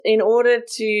in order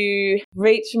to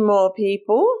reach more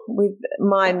people with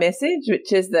my message,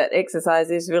 which is that exercise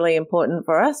is really important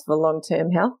for us for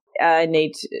long-term health, I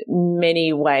need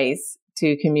many ways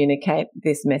to communicate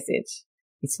this message.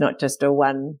 It's not just a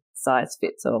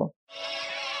one-size-fits-all.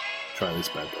 Try this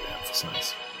bad boy out for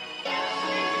size.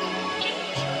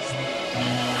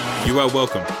 You are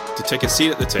welcome to take a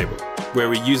seat at the table, where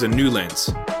we use a new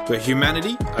lens, where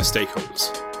humanity are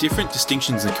stakeholders. Different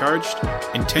distinctions encouraged,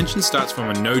 intention starts from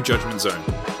a no-judgment zone.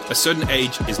 A certain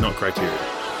age is not criteria,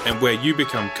 and where you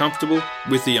become comfortable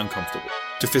with the uncomfortable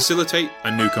to facilitate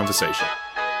a new conversation.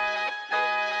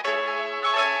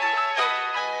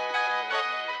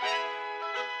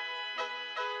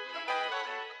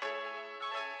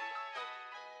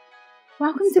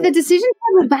 Welcome to the decision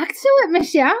table. Back to it,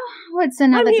 Michelle. It's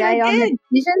another day on the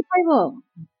decision table.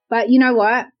 But you know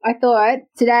what? I thought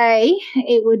today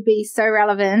it would be so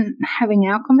relevant having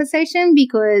our conversation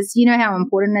because you know how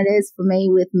important it is for me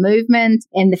with movement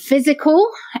and the physical.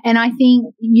 And I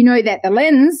think you know that the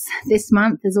lens this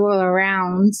month is all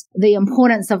around the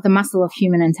importance of the muscle of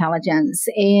human intelligence.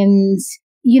 And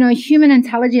you know, human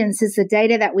intelligence is the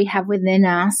data that we have within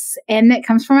us, and that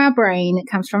comes from our brain, it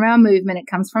comes from our movement, it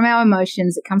comes from our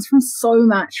emotions, it comes from so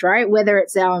much, right? Whether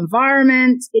it's our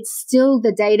environment, it's still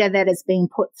the data that is being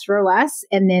put through us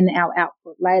and then our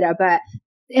output later.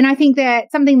 And I think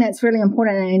that something that's really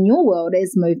important in your world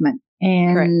is movement.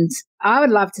 And correct. I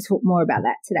would love to talk more about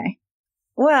that today.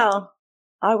 Well,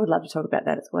 I would love to talk about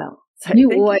that as well. So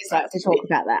you always like to talk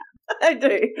about that. I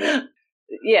do.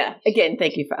 Yeah. Again,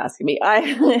 thank you for asking me.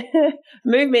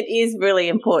 Movement is really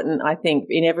important, I think,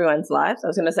 in everyone's lives. I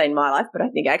was going to say in my life, but I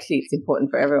think actually it's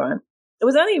important for everyone. It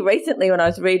was only recently when I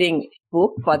was reading a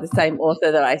book by the same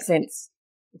author that I sent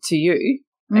to you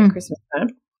at Christmas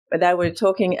time, where they were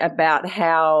talking about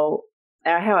how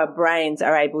our brains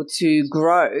are able to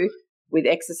grow with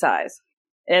exercise.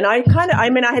 And I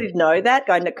didn't know that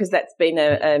because that's been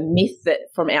a myth that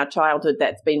from our childhood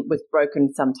was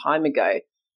broken some time ago.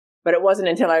 But it wasn't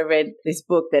until I read this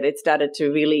book that it started to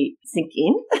really sink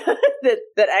in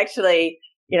that actually,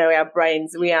 you know, our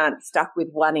brains, we aren't stuck with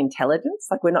one intelligence.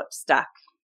 Like we're not stuck.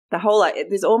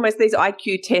 There's almost these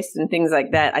IQ tests and things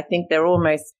like that. I think they're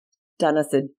almost done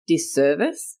us a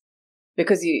disservice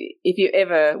because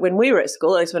when we were at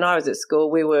school, at least when I was at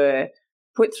school, we were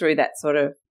put through that sort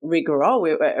of rigmarole.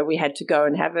 We had to go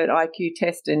and have an IQ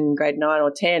test in grade 9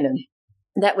 or 10, and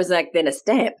that was like then a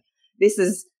stamp. This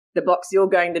is the box you're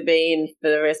going to be in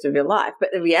for the rest of your life.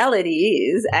 But the reality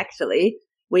is actually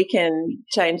we can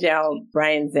change our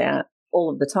brains out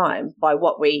all of the time by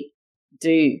what we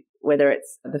do, whether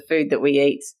it's the food that we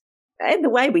eat and the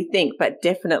way we think, but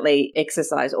definitely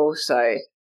exercise also.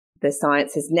 The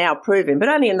science has now proven, but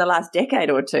only in the last decade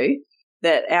or two,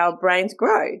 that our brains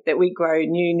grow, that we grow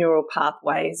new neural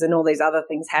pathways and all these other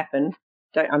things happen.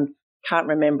 I can't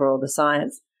remember all the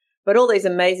science. But all these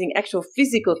amazing actual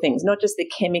physical things, not just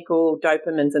the chemical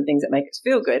dopamines and things that make us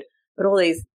feel good, but all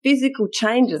these physical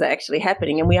changes are actually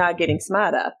happening, and we are getting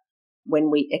smarter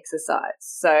when we exercise.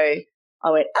 So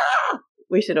I went,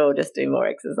 we should all just do more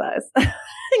exercise.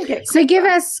 So give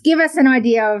us an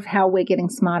idea of how we're getting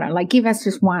smarter. Like give us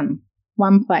just one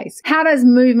place. How does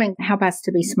movement help us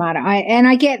to be smarter?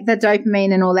 I get the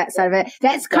dopamine and all that side of it.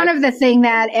 That's kind of the thing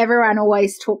that everyone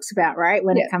always talks about, right?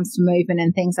 When it comes to movement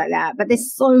and things like that. But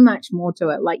there's so much more to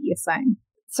it, like you're saying.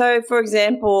 So, for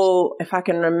example, if I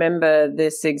can remember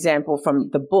this example from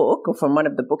the book or from one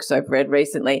of the books I've read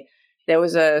recently, there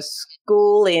was a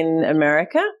school in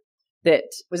America that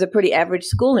was a pretty average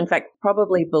school. In fact,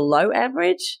 probably below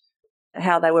average,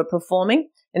 how they were performing.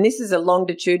 And this is a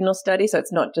longitudinal study, so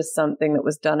it's not just something that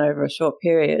was done over a short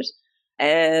period.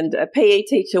 And a PE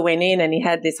teacher went in and he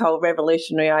had this whole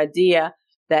revolutionary idea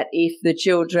that if the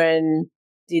children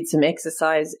did some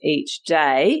exercise each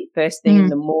day, first thing in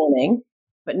the morning,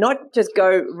 but not just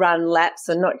go run laps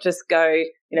and not just go,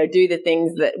 do the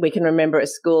things that we can remember at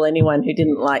school, anyone who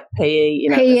didn't like PE,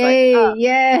 PE,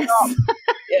 yes.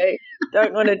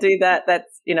 Don't want to do that.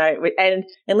 That's, and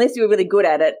unless you were really good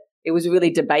at it, it was really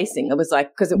debasing. It was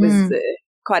like, because it was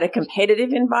quite a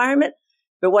competitive environment.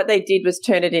 But what they did was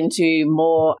turn it into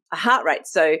more a heart rate.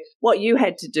 So what you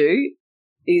had to do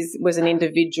was an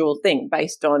individual thing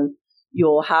based on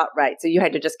your heart rate. So you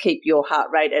had to just keep your heart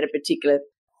rate at a particular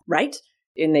rate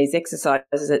in these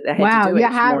exercises that they had to do. Your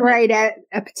heart rate at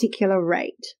a particular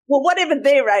rate. Well, whatever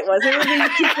their rate was, it was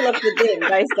particular for them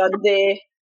based on their.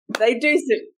 They do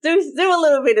a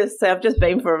little bit of. I've just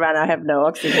been for a run. I have no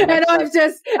oxygen, and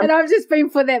I've just been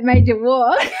for that major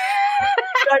walk.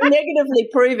 I'm negatively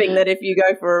proving that if you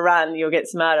go for a run, you'll get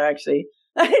smarter. Actually,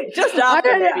 Just after.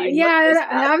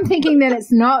 I'm thinking that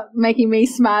it's not making me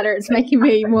smarter. It's making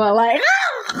me more like.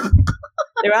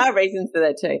 There are reasons for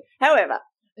that too. However,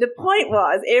 the point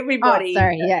was everybody.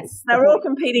 They were all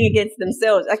competing against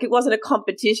themselves. Like, it wasn't a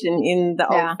competition in the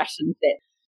old-fashioned sense.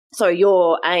 So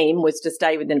your aim was to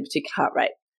stay within a particular heart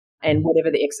rate, and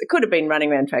whatever it could have been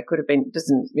running around track, could have been,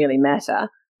 doesn't really matter.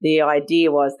 The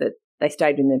idea was that they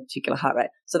stayed within a particular heart rate.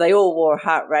 So they all wore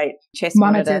heart rate chest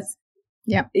monitors.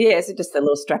 Yeah. Yeah, so just a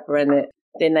little strap around it.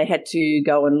 Then they had to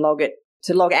go and log it.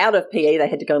 To log out of PE, they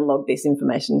had to go and log this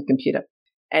information in the computer.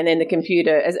 And then the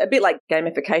computer is a bit like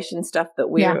gamification stuff that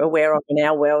we're aware of in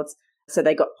our worlds. So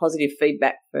they got positive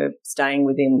feedback for staying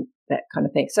within that kind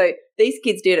of thing. So these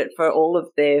kids did it for all of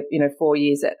their, 4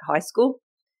 years at high school.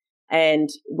 And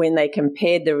when they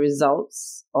compared the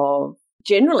results of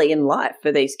generally in life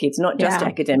for these kids, not just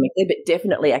academically, but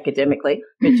definitely academically,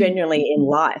 but generally in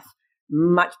life,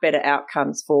 much better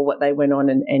outcomes for what they went on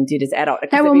and did as adults.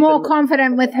 They were more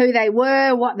confident with who they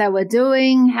were, what they were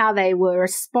doing, how they were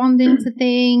responding to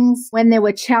things, when there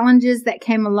were challenges that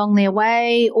came along their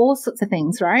way, all sorts of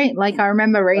things, right? Like, I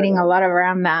remember reading a lot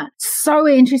around that. So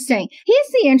interesting.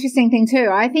 Here's the interesting thing too.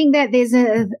 I think that there's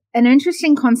an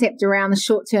interesting concept around the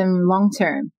short-term,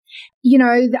 long-term.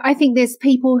 I think there's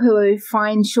people who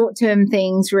find short-term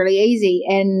things really easy,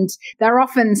 and they're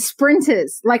often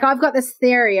sprinters. Like, I've got this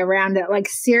theory around it. Like,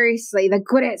 seriously, they're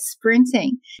good at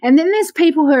sprinting. And then there's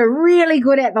people who are really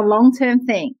good at the long-term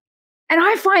thing. And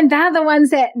I find they're the ones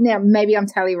that, now maybe I'm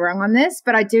totally wrong on this,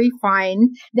 but I do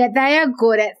find that they are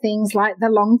good at things like the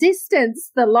long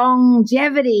distance, the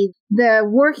longevity, the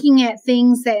working at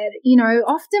things that,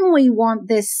 often we want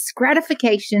this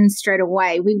gratification straight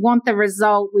away. We want the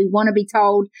result. We want to be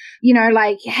told,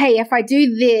 like, hey, if I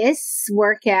do this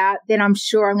workout, then I'm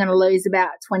sure I'm going to lose about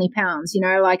 20 pounds,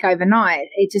 like overnight.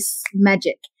 It's just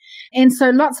magic. And so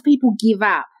lots of people give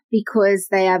up because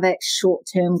they are that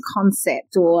short-term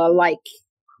concept, or like,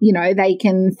 they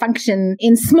can function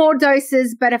in small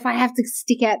doses, but if I have to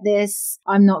stick at this,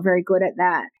 I'm not very good at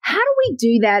that. How do we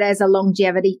do that as a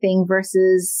longevity thing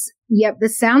versus, yep,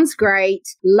 this sounds great,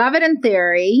 love it in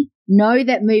theory, know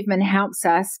that movement helps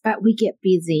us, but we get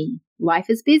busy. Life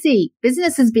is busy.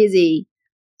 Business is busy.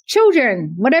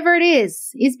 Children, whatever it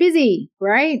is busy,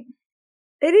 right?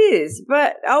 It is,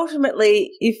 but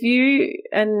ultimately, if you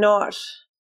are not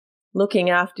looking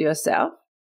after yourself,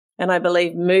 and I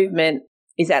believe movement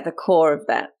is at the core of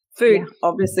that. Food,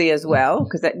 obviously, as well,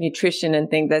 because that nutrition and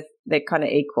things, they're kind of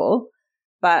equal,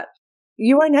 but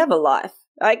you won't have a life.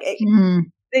 Like,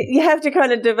 you have to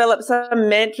kind of develop some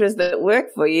mantras that work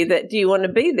for you. That, do you want to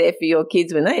be there for your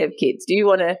kids when they have kids? Do you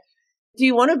want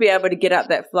to be able to get up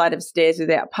that flight of stairs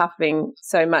without puffing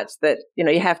so much that,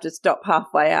 you have to stop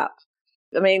halfway up?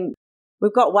 I mean,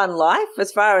 we've got one life,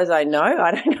 as far as I know.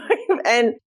 I don't know.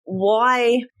 And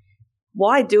why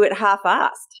do it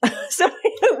half-assed? So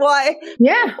why?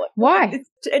 Yeah, why?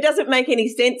 It doesn't make any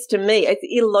sense to me. It's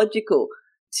illogical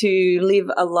to live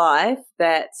a life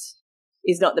that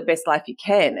is not the best life you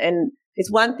can. And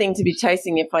it's one thing to be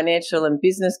chasing your financial and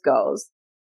business goals,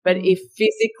 but if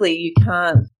physically you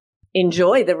can't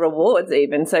enjoy the rewards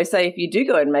even, so say if you do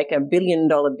go and make $1 billion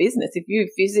business, if you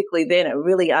physically then are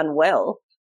really unwell,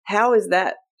 how is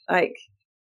that like?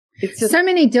 It's just, so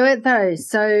many do it though.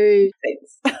 So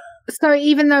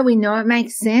even though we know it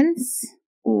makes sense,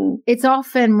 it's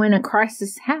often when a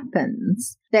crisis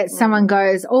happens that someone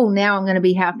goes, oh, now I'm going to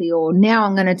be healthy, or now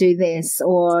I'm going to do this,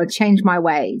 or change my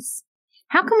ways.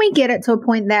 How can we get it to a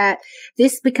point that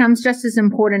this becomes just as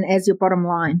important as your bottom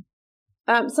line?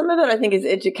 Some of it I think is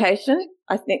education.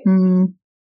 I think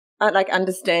like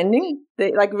understanding,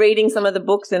 like reading some of the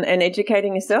books and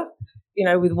educating yourself,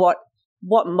 with what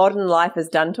modern life has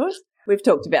done to us. We've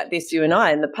talked about this, you and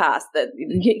I, in the past, that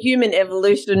human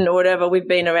evolution or whatever, we've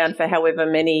been around for however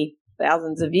many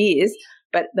thousands of years,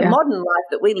 but the modern life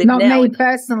that we live now. Not me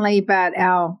personally, but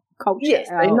our culture, yes,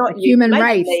 our not human you,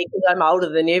 race. Because I'm older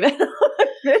than you.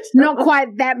 Not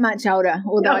quite that much older,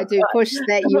 although I do push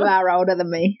that you are older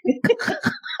than me. I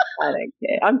don't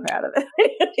care. I'm proud of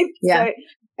it. Yeah. So,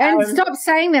 and stop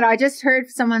saying that. I just heard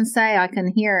someone say, I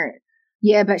can hear it.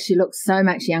 Yeah, but she looks so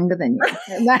much younger than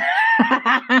you.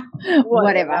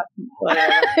 Whatever.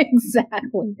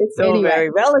 Exactly. It's all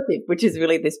very relative, which is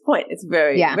really this point. It's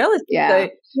very relative. Yeah. So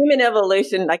human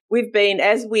evolution, like we've been,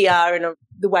 as we are in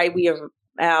the way we are,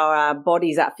 our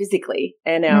bodies are physically,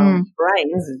 and our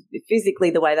brains physically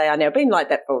the way they are now, been like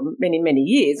that for many, many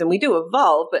years. And we do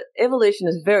evolve, but evolution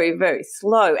is very, very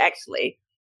slow actually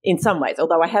in some ways,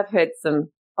 although I have heard some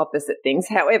opposite things.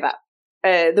 However,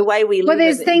 the way we live. Well,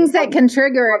 there's things that can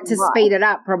trigger it to speed it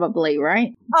up, probably,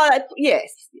 right?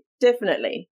 Yes,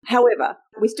 definitely. However,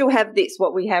 we still have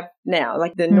what we have now,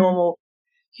 like the normal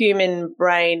human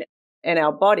brain and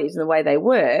our bodies and the way they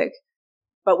work.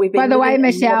 But we've been. By the way,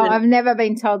 Michelle, I've never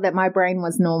been told that my brain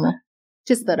was normal.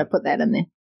 Just thought I'd put that in there.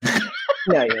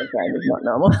 No, your brain is not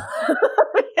normal.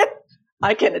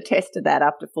 I can attest to that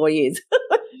after 4 years.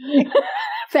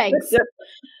 Thanks.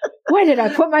 Why did I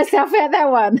put myself out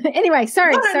that one? Anyway,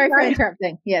 sorry for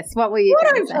interrupting. Yes, what were you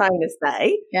trying to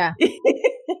say? Yeah.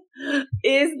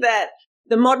 Is that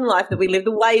the modern life that we live,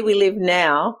 the way we live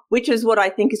now, which is what I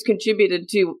think has contributed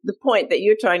to the point that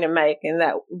you're trying to make, and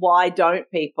that why don't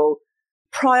people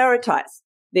prioritize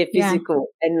their physical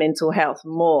and mental health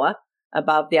more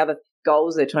above the other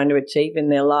goals they're trying to achieve in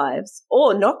their lives,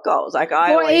 or not goals, like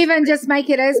or even just make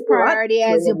it as priority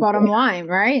as your bottom line,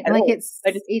 right? Like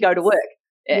they just go to work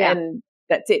and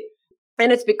that's it.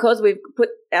 And it's because we've put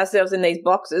ourselves in these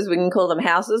boxes. We can call them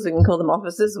houses, we can call them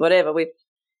offices, whatever.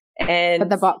 And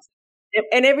the box,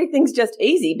 and everything's just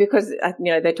easy because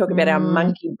they talk about our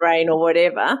monkey brain or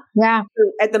whatever. Yeah.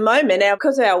 So at the moment,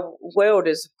 because our world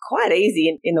is quite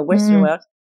easy in the Western world,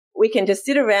 we can just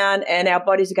sit around and our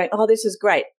bodies are going, oh, this is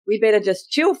great. We better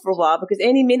just chill for a while because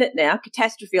any minute now,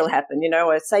 catastrophe will happen,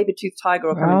 a saber-toothed tiger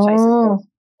will come and chase us or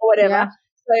whatever. Yeah.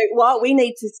 So while we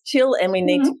need to chill and we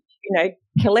need to,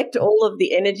 collect all of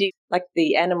the energy like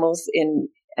the animals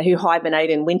who hibernate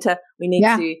in winter, we need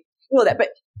to do all that. But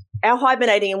our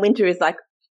hibernating in winter is like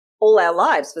all our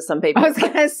lives for some people. I was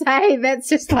going to say that's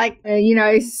just like,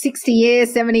 60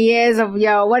 years, 70 years of,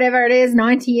 whatever it is,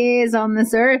 90 years on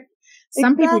this earth.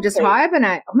 Some people just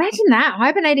hibernate. Imagine that,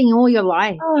 hibernating all your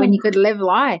life when you could live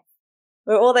life.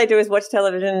 Well, all they do is watch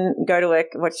television, go to work,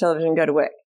 watch television, go to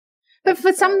work. But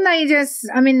for some,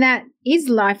 that is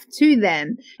life to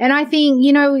them. And I think,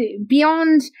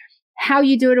 beyond how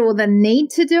you do it or the need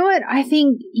to do it, I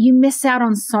think you miss out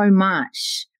on so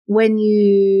much when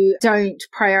you don't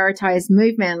prioritize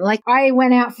movement. Like I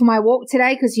went out for my walk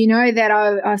today because that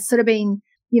I've sort of been,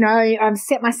 I've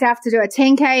set myself to do a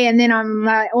 10K and then I'm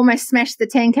almost smashed the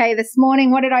 10K this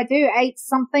morning. What did I do?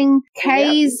 8-something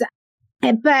Ks.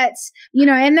 Yep. But,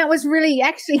 and that was really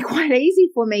actually quite easy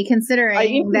for me considering I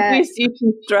introduced you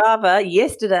to Strava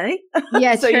yesterday.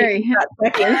 Yeah, so true. You start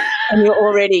tracking and you're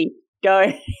already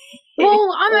going.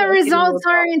 Well, I'm a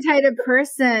results-orientated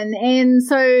person, and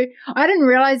so I didn't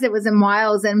realize it was in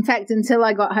miles, in fact, until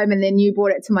I got home and then you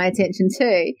brought it to my attention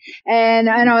too. And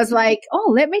I was like,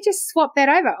 oh, let me just swap that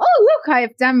over. Oh, look,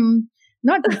 I've done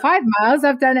not 5 miles,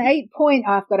 I've done 8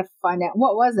 I've got to find out.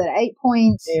 What was it? 8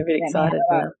 points. Yeah, really excited.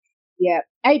 Yeah,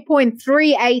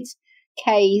 8.38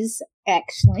 Ks,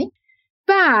 actually.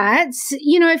 But,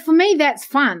 for me, that's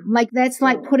fun. Like, that's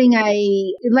like putting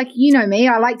me,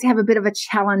 I like to have a bit of a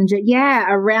challenge,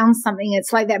 around something.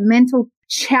 It's like that mental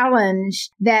challenge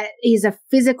that is a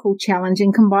physical challenge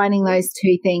and combining those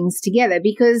two things together.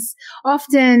 Because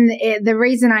often the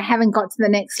reason I haven't got to the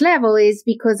next level is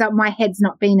because my head's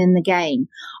not been in the game.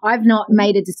 I've not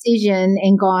made a decision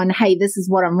and gone, hey, this is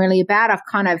what I'm really about. I've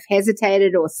kind of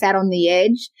hesitated or sat on the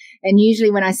edge. And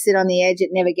usually when I sit on the edge,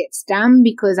 it never gets done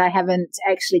because I haven't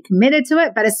actually committed to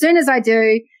it. But as soon as I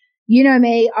do,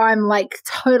 me, I'm like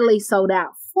totally sold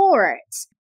out for it.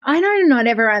 I know not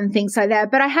everyone thinks like that,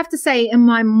 but I have to say in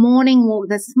my morning walk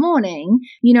this morning,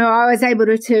 I was able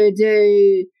to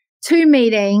do 2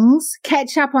 meetings,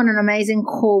 catch up on an amazing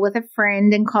call with a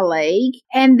friend and colleague.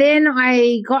 And then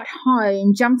I got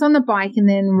home, jumped on the bike and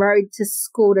then rode to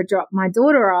school to drop my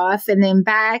daughter off and then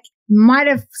back. Might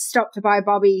have stopped by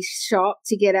Bobby's shop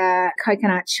to get a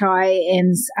coconut chai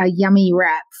and a yummy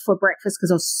wrap for breakfast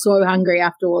because I was so hungry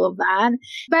after all of that.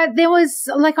 But there was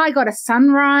I got a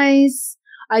sunrise.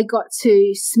 I got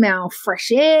to smell fresh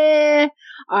air.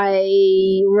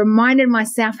 I reminded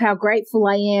myself how grateful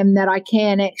I am that I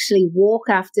can actually walk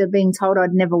after being told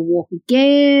I'd never walk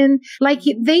again.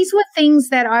 These were things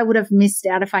that I would have missed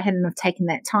out if I hadn't have taken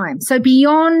that time. So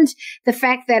beyond the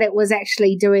fact that it was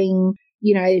actually doing,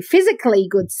 physically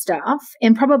good stuff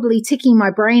and probably ticking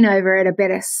my brain over at a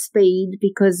better speed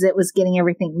because it was getting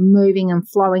everything moving and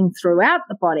flowing throughout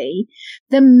the body,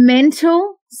 the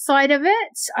mental side of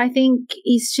it, I think,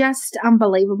 is just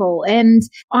unbelievable. And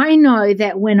I know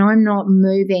that when I'm not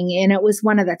moving, and it was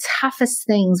one of the toughest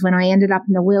things when I ended up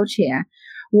in the wheelchair,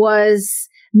 was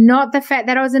not the fact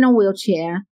that I was in a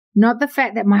wheelchair, not the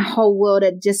fact that my whole world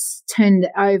had just turned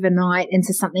overnight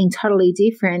into something totally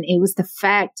different. It was the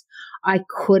fact I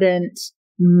couldn't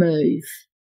move.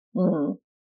 Mm.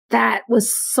 That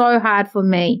was so hard for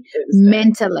me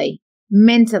mentally.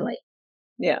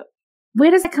 Yeah. Where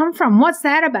does it come from? What's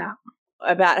that about?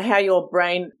 About how your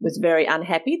brain was very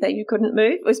unhappy that you couldn't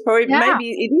move. It was probably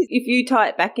maybe it is, if you tie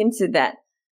it back into that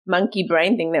monkey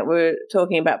brain thing that we were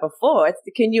talking about before.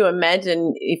 Can you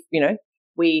imagine if,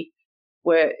 we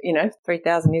were,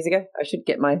 3,000 years ago? I should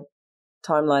get my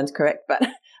timelines correct, but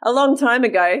a long time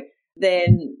ago,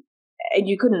 then, and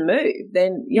you couldn't move,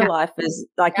 then your life is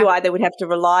like you either would have to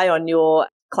rely on your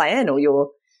clan or your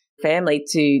family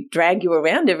to drag you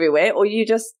around everywhere, or you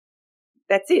just,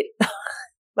 that's it.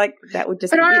 Like that would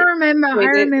just. But I remember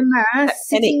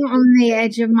sitting on the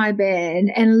edge of my bed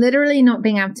and literally not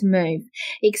being able to move,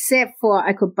 except for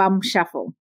I could bum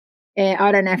shuffle.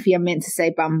 I don't know if you're meant to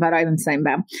say bum, but I'm saying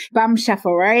bum. Bum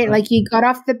shuffle, right? Like you got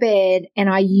off the bed and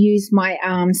I used my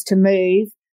arms to move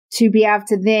to be able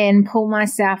to then pull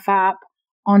myself up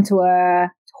onto a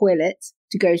toilet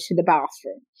to go to the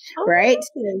bathroom, right?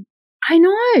 I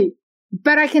know,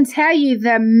 but I can tell you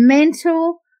the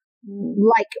mental,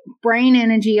 like brain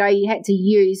energy I had to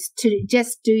use to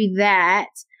just do that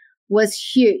was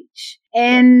huge.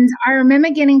 And I remember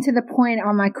getting to the point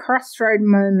on my crossroad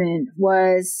moment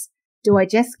was, do I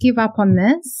just give up on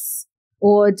this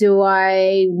or do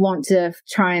I want to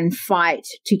try and fight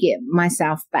to get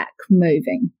myself back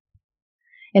moving?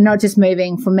 And not just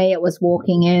moving, for me it was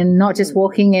walking, and not just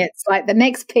walking, it's like the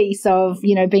next piece of,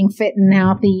 being fit and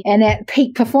healthy and at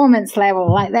peak performance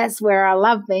level. Like that's where I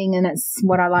love being and it's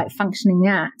what I like functioning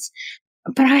at.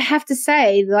 But I have to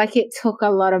say, like it took a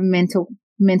lot of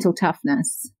mental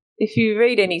toughness. If you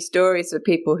read any stories of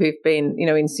people who've been,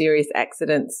 in serious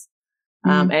accidents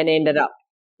and ended up,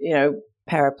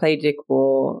 paraplegic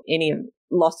or any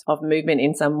loss of movement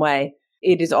in some way,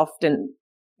 it is often,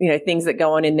 things that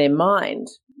go on in their mind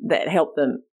that help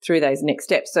them through those next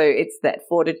steps. So it's that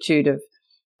fortitude of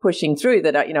pushing through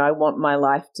that, I want my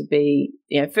life to be,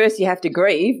 first you have to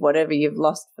grieve whatever you've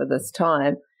lost for this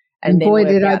time. And then boy,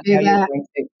 did I do that.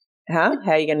 How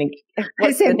are you going to?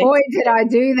 I said, boy, did I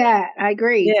do that. I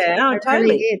agree. Yeah, no, I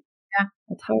totally. Really did. Yeah.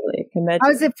 I totally can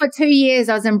imagine. For 2 years,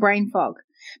 I was in brain fog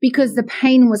because the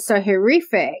pain was so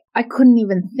horrific. I couldn't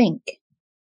even think.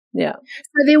 Yeah.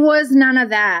 So there was none of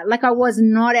that. Like I was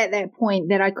not at that point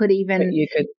that I could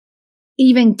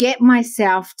even get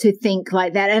myself to think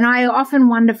like that. And I often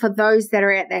wonder for those that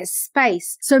are at that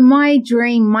space. So my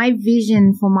dream, my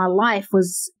vision for my life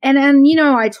was, and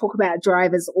I talk about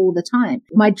drivers all the time.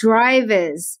 My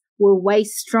drivers were way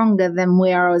stronger than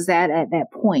where I was at that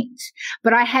point.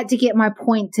 But I had to get my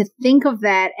point to think of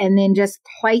that and then just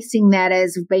placing that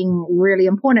as being really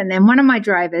important. And one of my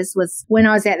drivers was when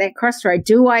I was at that crossroad,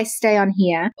 do I stay on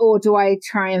here or do I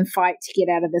try and fight to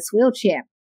get out of this wheelchair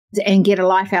and get a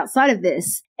life outside of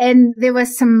this? And there were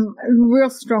some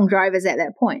real strong drivers at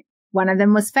that point. One of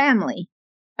them was family.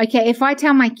 Okay, if I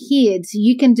tell my kids,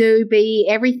 you can be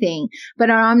everything, but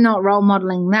I'm not role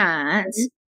modeling that,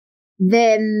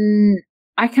 then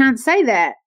I can't say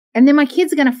that. And then my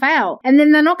kids are going to fail. And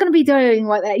then they're not going to be doing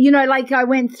like that. Like I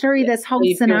went through this whole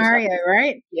scenario,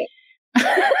 right? Yeah.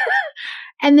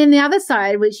 And then the other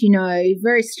side, which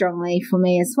very strongly for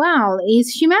me as well, is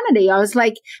humanity. I was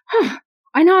like,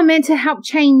 I know I'm meant to help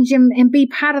change and be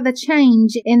part of the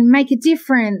change and make a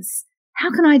difference. How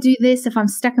can I do this if I'm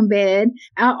stuck in bed?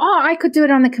 I could do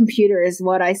it on the computer is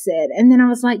what I said. And then I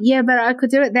was like, yeah, but I could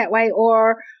do it that way.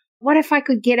 Or what if I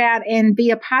could get out and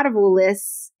be a part of all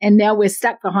this? And now we're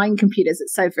stuck behind computers.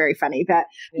 It's so very funny. But,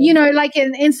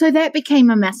 and so that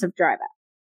became a massive driver.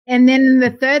 And then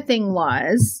the third thing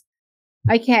was,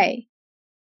 okay,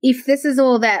 if this is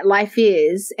all that life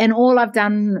is and all I've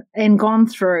done and gone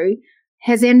through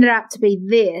has ended up to be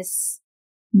this,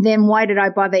 then why did I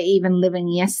bother even living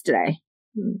yesterday?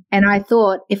 And I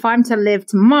thought, if I'm to live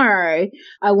tomorrow,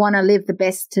 I want to live the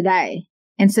best today.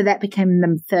 And so that became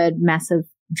the third massive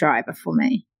driver for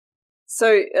me.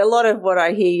 So a lot of what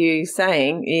I hear you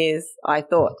saying is I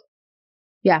thought.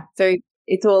 Yeah. So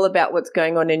it's all about what's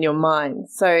going on in your mind.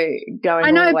 So going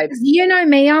I know, all the way. Because you know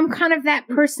me, I'm kind of that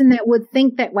person that would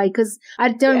think that way because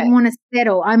I don't want to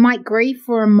settle. I might grieve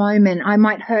for a moment. I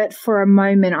might hurt for a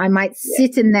moment. I might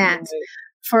sit in that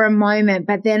for a moment.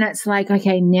 But then it's like,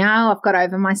 okay, now I've got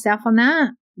over myself on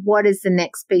that. What is the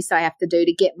next piece I have to do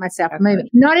to get myself moving?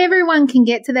 Not everyone can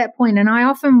get to that point. And I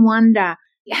often wonder,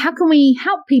 how can we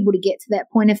help people to get to that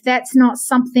point if that's not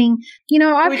something,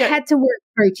 I've had to work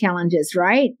through challenges,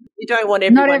 right? You don't want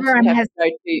everyone to have to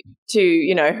go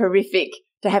to horrific,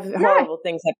 to have horrible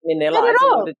things happen in their lives.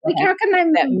 Like how can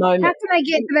they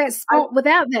get to that spot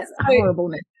without that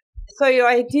horribleness? So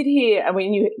I did hear,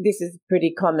 this is a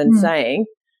pretty common saying,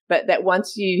 but that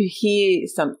once you hear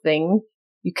something,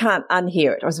 you can't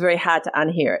unhear it. It was very hard to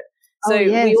unhear it. So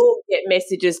we all get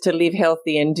messages to live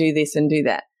healthy and do this and do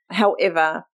that.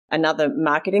 However, another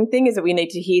marketing thing is that we need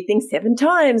to hear things 7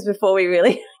 times before we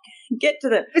really get to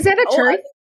them. Is that a truth?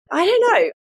 I don't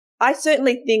know. I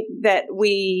certainly think that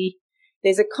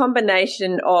there's a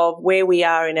combination of where we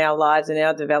are in our lives and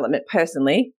our development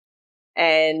personally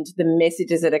and the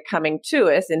messages that are coming to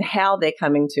us and how they're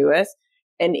coming to us.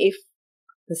 And if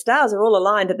the stars are all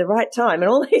aligned at the right time and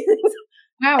all these things.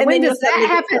 Wow, and when then does that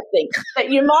happen?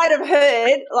 That you might have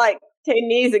heard like 10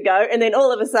 years ago, and then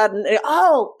all of a sudden,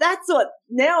 oh, that's what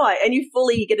and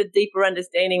you get a deeper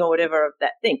understanding or whatever of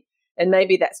that thing. And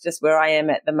maybe that's just where I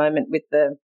am at the moment with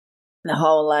the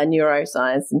whole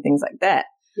neuroscience and things like that.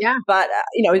 Yeah. But,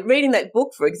 reading that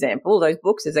book, for example, those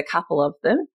books, there's a couple of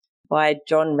them by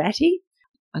John Ratty.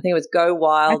 I think it was Go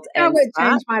Wild I would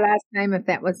change my last name if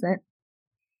that was it.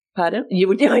 Pardon? You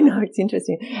would? I know, it's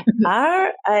interesting.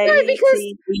 R-A-T-T-Y. No, because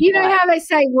you know how they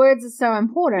say words are so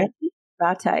important.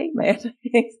 Ratty,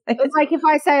 it's like if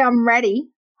I say I'm Ratty,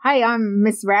 hey, I'm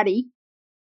Miss Ratty.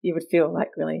 You would feel like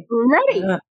really Ratty.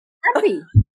 Ratty.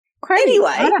 Crazy.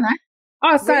 Anyway. I don't know.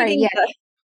 Oh, sorry,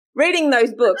 reading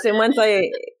those books, and once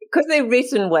because they're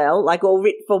written well,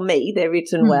 for me, they're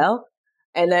written well,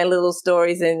 and they're little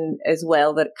stories as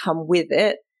well that come with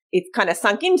it, it's kind of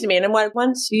sunk into me. And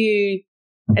once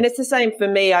and it's the same for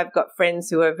me, I've got friends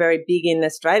who are very big in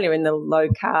Australia in the low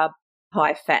carb,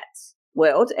 high fat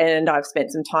world, and I've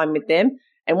spent some time with them.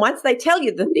 And once they tell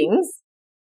you the things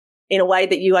in a way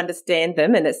that you understand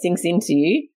them and it sinks into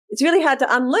you, it's really hard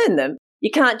to unlearn them.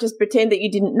 You can't just pretend that you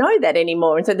didn't know that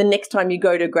anymore. And so the next time you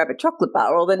go to grab a chocolate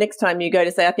bar, or the next time you go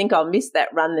to say, I think I'll miss that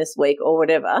run this week, or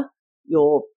whatever,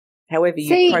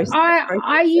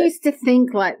 I used to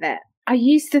think like that. I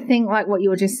used to think like what you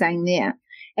were just saying there.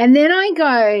 And then I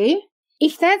go,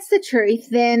 if that's the truth,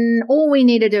 then all we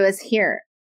need to do is hear it.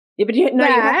 Yeah, but there's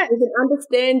an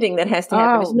understanding that has to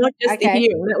happen. It's not just the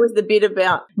hearing. That was the bit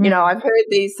about, I've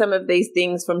heard some of these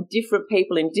things from different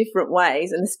people in different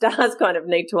ways, and the stars kind of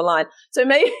need to align. So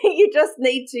maybe you just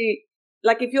need to,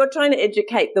 like, if you're trying to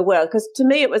educate the world, because to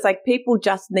me it was like people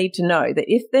just need to know that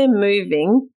if they're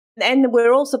moving, and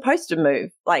we're all supposed to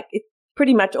move, like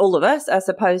pretty much all of us are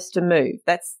supposed to move.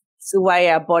 That's the way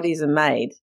our bodies are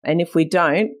made. And if we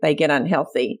don't, they get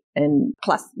unhealthy. And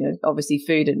plus, obviously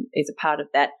food is a part of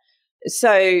that.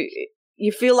 So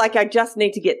you feel like I just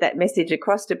need to get that message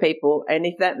across to people. And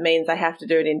if that means I have to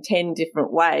do it in 10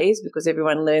 different ways because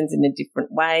everyone learns in a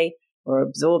different way or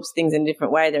absorbs things in a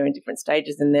different way, they're in different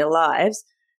stages in their lives,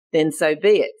 then so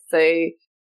be it. So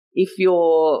if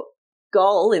your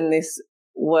goal in this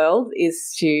world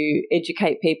is to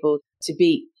educate people to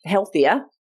be healthier,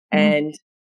 and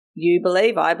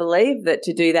I believe that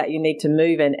to do that you need to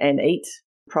move and eat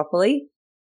properly,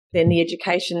 then the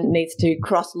education needs to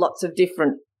cross lots of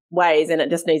different ways, and it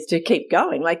just needs to keep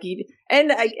going. I get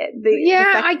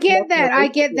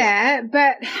that.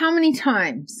 But how many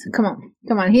times? Come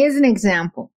on. Here's an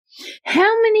example.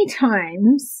 How many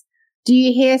times do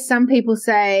you hear some people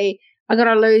say, I got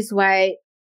to lose weight,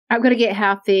 I've got to get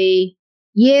healthy?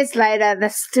 Years later, they're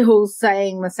still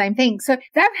saying the same thing. So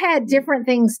they've had different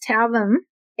things tell them,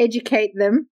 educate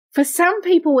them. For some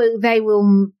people, they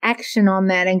will action on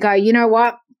that and go, you know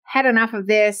what? Had enough of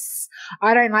this.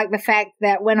 I don't like the fact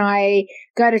that when I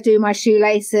go to do my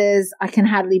shoelaces, I can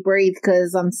hardly breathe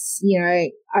because I'm,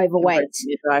 overweight.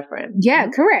 Your diaphragm. Yeah,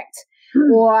 correct.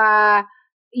 Or, I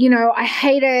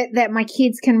hate it that my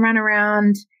kids can run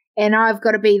around and I've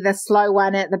got to be the slow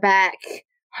one at the back,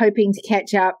 hoping to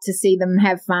catch up to see them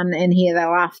have fun and hear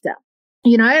their laughter.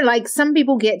 Like some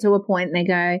people get to a point and they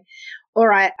go, all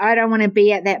right, I don't want to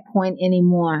be at that point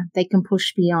anymore. They can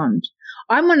push beyond.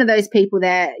 I'm one of those people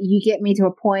that you get me to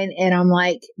a point and I'm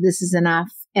like, this is enough,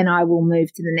 and I will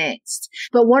move to the next.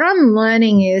 But what I'm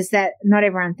learning is that not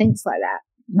everyone thinks like that.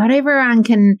 Not everyone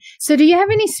can. So do you have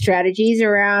any strategies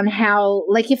around how,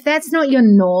 like, if that's not your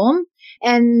norm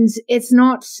and it's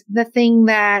not the thing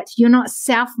that you're not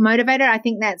self-motivated, I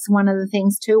think that's one of the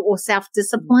things too, or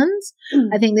self-disciplined.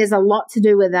 I think there's a lot to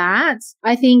do with that.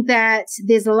 I think that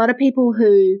there's a lot of people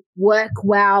who work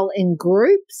well in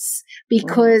groups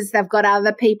because they've got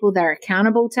other people, they're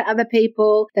accountable to other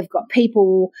people. They've got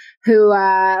people who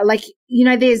are like,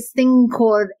 there's this thing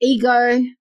called ego.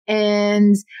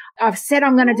 And I've said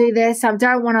I'm going to do this. I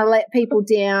don't want to let people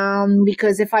down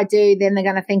because if I do, then they're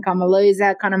going to think I'm a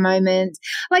loser kind of moment.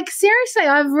 Like, seriously,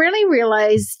 I've really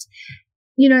realized,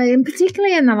 and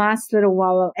particularly in the last little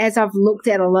while, as I've looked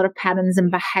at a lot of patterns and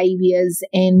behaviors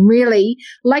and really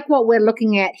like what we're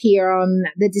looking at here on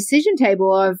the decision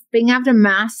table of being able to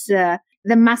master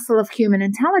the muscle of human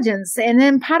intelligence. And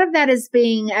then part of that is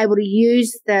being able to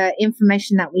use the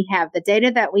information that we have, the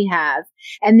data that we have,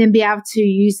 and then be able to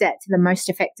use that to the most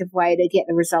effective way to get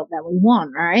the result that we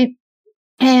want, right?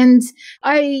 And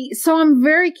I'm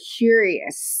very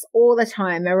curious all the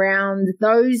time around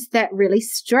those that really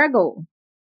struggle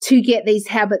to get these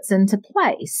habits into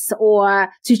place or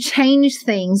to change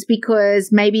things because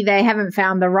maybe they haven't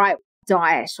found the right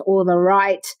diet or the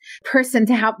right person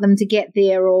to help them to get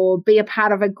there or be a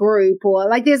part of a group, or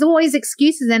like there's always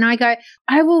excuses. And I go,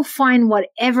 I will find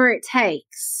whatever it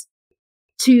takes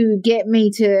to get me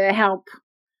to help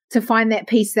to find that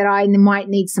piece that I might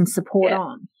need some support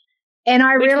on. And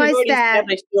I realized that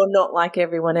you're not like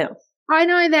everyone else. I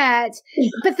know that,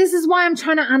 but this is why I'm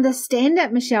trying to understand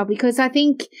it, Michelle, because I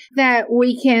think that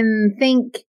we can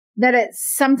think that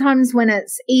it's sometimes when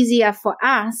it's easier for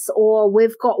us or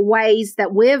we've got ways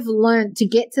that we've learned to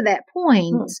get to that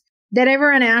point that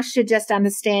everyone else should just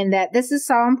understand that this is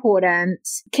so important.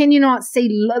 Can you not see,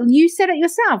 you said it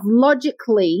yourself,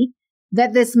 logically,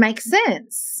 that this makes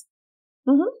sense?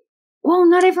 Mm-hmm. Well,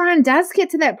 not everyone does get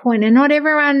to that point and not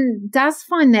everyone does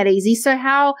find that easy. So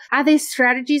how are there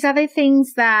strategies? Are there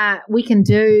things that we can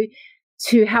do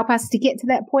to help us to get to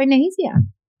that point easier?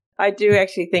 I do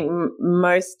actually think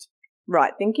most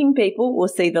right-thinking people will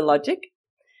see the logic.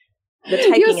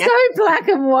 You're so black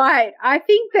and white. I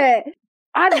think that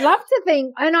I'd love to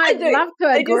think, and I'd love to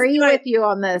agree with you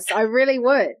on this. I really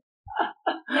would.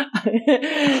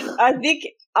 I think.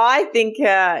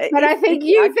 But I think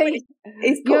you think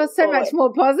you're so much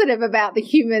more positive about the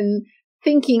human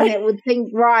thinking that would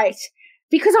think right.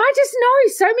 Because I just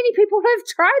know so many people have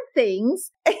tried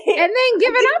things and then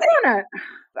given up on it.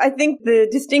 I think the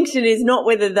distinction is not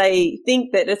whether they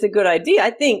think that it's a good idea.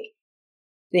 I think.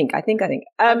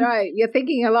 I know, you're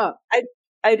thinking a lot.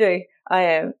 I do. I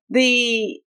am.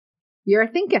 You're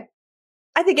a thinker.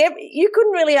 I think you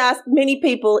couldn't really ask many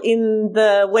people in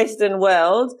the Western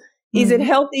world, is it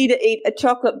healthy to eat a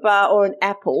chocolate bar or an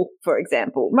apple, for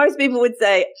example? Most people would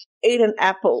say eat an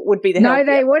apple would be the healthier.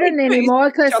 No, they wouldn't anymore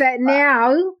because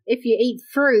now if you eat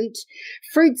fruit's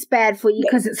bad for you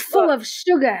because it's full of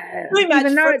sugar,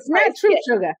 even though it's natural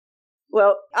sugar.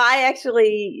 Well, I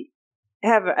actually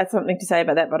have something to say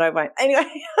about that, but I won't. Anyway.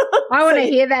 I want to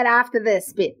hear that after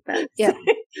this bit. But yeah.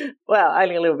 Well,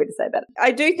 only a little bit to say about it.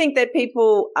 I do think that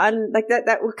people, like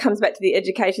that comes back to the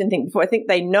education thing before. I think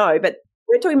they know, but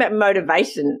we're talking about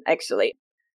motivation, actually.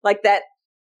 Like that.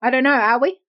 I don't know. Are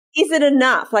we? Is it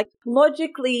enough? Like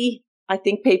logically, I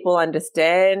think people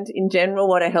understand in general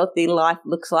what a healthy life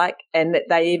looks like and that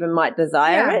they even might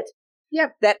desire it.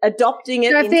 Yep. That adopting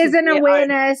it. So if there's an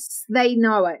awareness, they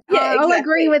know it. Yeah, I'll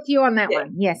agree with you on that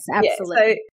one. Yes, absolutely.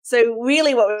 Yeah. So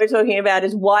really what we're talking about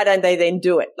is why don't they then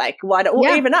do it? Like why don't,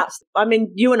 or even us. I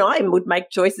mean, you and I would make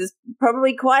choices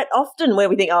probably quite often where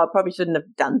we think, oh, I probably shouldn't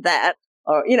have done that.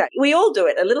 Or, we all do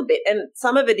it a little bit. And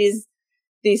some of it is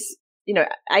this,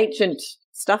 ancient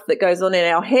stuff that goes on in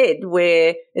our head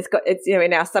where it's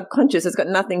in our subconscious. It's got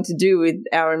nothing to do with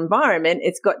our environment.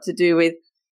 It's got to do with,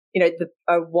 the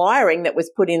wiring that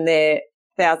was put in there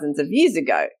thousands of years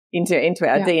ago into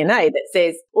our DNA that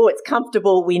says, oh, it's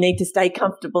comfortable. We need to stay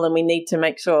comfortable and we need to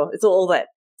make sure it's all that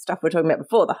stuff we're talking about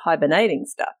before, the hibernating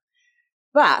stuff.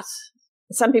 But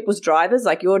some people's drivers,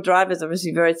 like your driver, is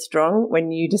obviously very strong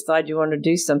when you decide you want to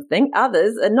do something.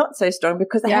 Others are not so strong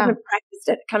because they haven't practiced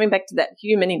it. Coming back to that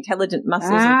human intelligent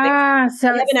muscles and things.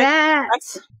 So it's that.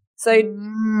 So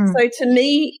to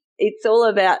me, it's all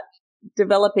about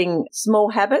developing small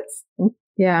habits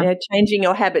and changing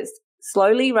your habits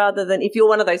slowly rather than if you're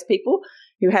one of those people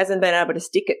who hasn't been able to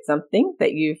stick at something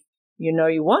that you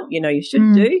want, you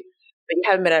should do, but you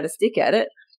haven't been able to stick at it,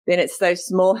 then it's those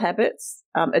small habits,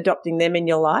 adopting them in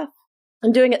your life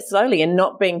and doing it slowly and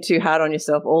not being too hard on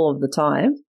yourself all of the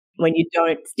time when you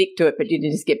don't stick to it, but you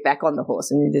just get back on the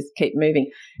horse and you just keep moving.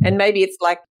 And maybe it's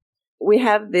like we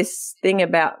have this thing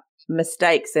about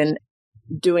mistakes and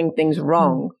doing things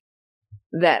wrong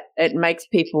that it makes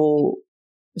people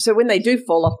 – so when they do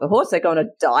fall off the horse, they go on a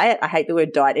diet. I hate the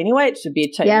word diet anyway. It should be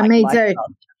a change. Yeah, me too.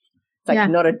 It's like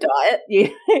not a diet. Yeah.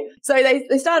 So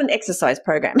they start an exercise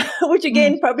program, which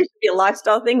again probably should be a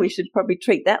lifestyle thing. We should probably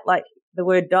treat that like the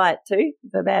word diet too.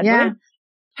 It's a bad word.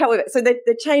 However, so they're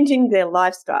changing their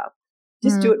lifestyle.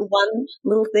 Just do it one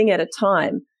little thing at a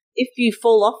time. If you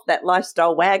fall off that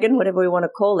lifestyle wagon, whatever we want to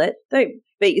call it, don't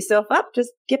beat yourself up.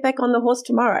 Just get back on the horse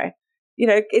tomorrow.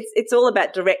 It's all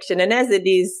about direction. And as it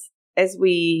is, as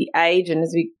we age and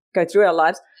as we go through our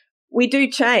lives, we do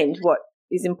change what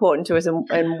is important to us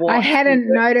and what. I hadn't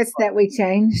noticed that we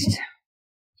changed.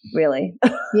 Really?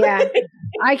 Yeah.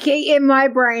 In my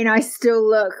brain, I still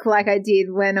look like I did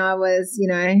when I was,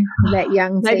 that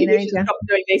young Maybe teenager. We should stop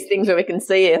doing these things where we can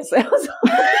see ourselves.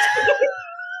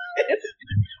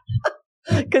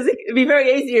 Because it'd be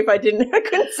very easy if I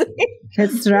couldn't see.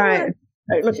 That's right.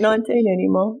 Don't look 19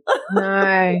 anymore.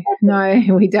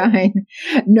 No, we don't.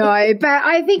 No, but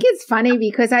I think it's funny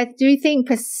because I do think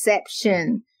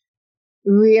perception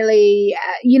really,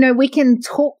 we can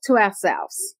talk to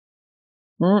ourselves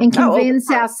and convince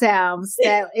ourselves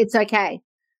that it's okay.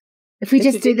 If we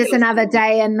just do this another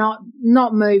day and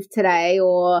not move today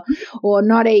or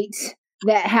not eat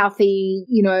that healthy,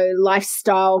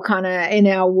 lifestyle kind of in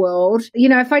our world,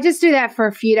 if I just do that for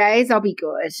a few days, I'll be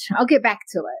good. I'll get back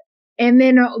to it. And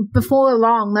then before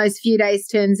long, those few days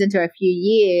turns into a few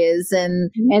years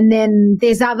and then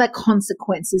there's other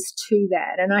consequences to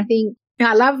that. And I think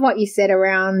I love what you said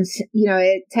around,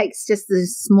 it takes just the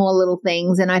small little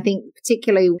things. And I think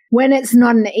particularly when it's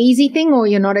not an easy thing or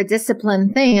you're not a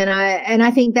disciplined thing. And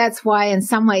I think that's why in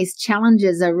some ways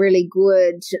challenges are really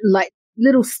good, like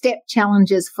little step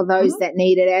challenges for those that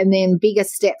need it and then bigger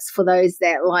steps for those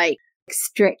that like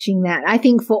stretching that. I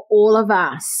think for all of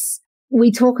us, we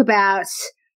talk about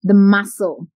the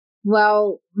muscle.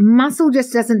 Well, muscle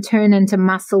just doesn't turn into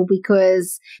muscle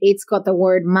because it's got the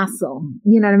word muscle.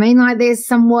 You know what I mean? Like there's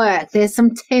some work, there's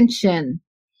some tension,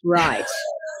 right?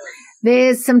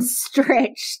 There's some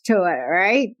stretch to it,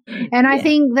 right? And I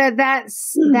think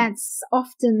that's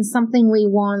often something we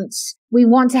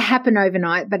want to happen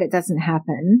overnight, but it doesn't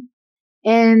happen.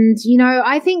 And,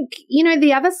 I think,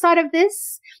 the other side of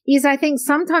this is I think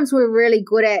sometimes we're really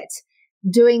good at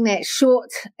doing that short,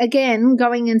 again,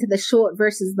 going into the short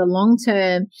versus the long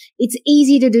term. It's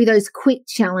easy to do those quick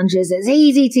challenges. It's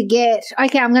easy to get,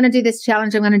 okay, I'm going to do this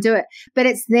challenge. I'm going to do it. But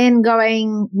it's then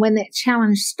going, when that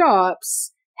challenge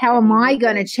stops, how am I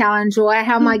going to challenge or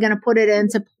how am I going to put it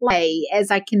into play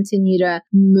as I continue to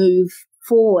move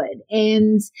forward?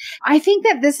 And I think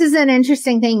that this is an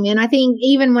interesting thing. And I think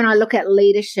even when I look at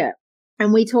leadership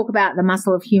and we talk about the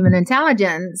muscle of human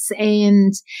intelligence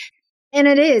and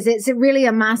it's really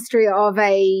a mastery of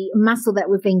a muscle that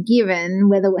we've been given,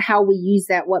 how we use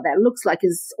that, what that looks like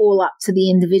is all up to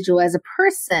the individual as a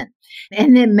person.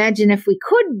 And then imagine if we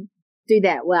could do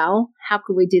that well, how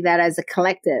could we do that as a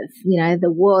collective?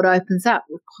 The world opens up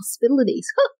with possibilities.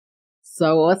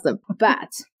 So awesome.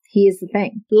 But here's the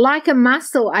thing. Like a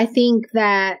muscle, I think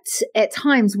that at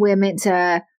times we're meant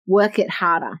to work it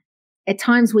harder. At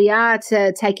times we are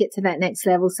to take it to that next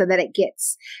level so that it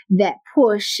gets that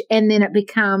push and then it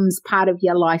becomes part of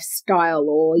your lifestyle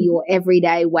or your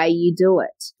everyday way you do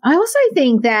it. I also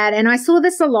think that, and I saw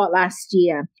this a lot last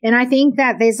year, and I think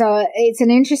that it's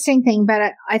an interesting thing,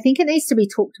 but I think it needs to be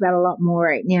talked about a lot more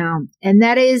right now. And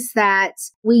that is that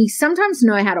we sometimes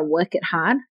know how to work it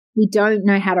hard. We don't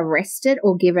know how to rest it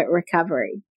or give it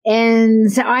recovery.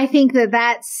 And I think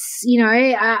that's,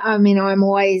 I'm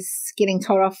always getting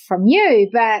told off from you,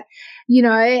 but,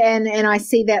 and I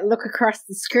see that look across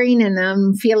the screen and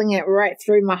I'm feeling it right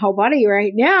through my whole body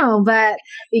right now, but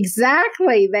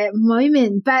exactly that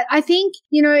moment. But I think,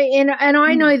 and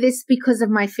I know this because of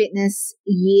my fitness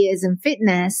years and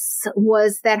fitness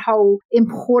was that whole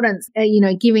importance,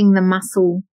 giving the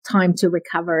muscle time to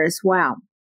recover as well.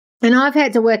 And I've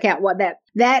had to work out what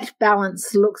that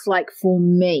balance looks like for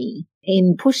me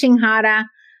in pushing harder,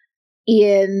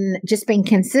 in just being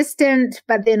consistent,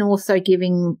 but then also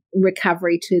giving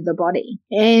recovery to the body.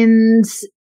 And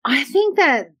I think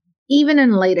that even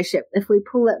in leadership, if we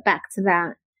pull it back to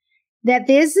that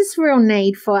there's this real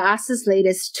need for us as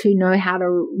leaders to know how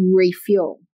to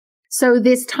refuel. So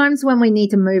there's times when we need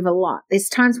to move a lot. There's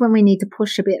times when we need to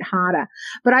push a bit harder.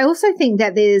 But I also think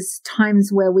that there's times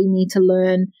where we need to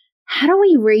learn, how do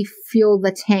we refuel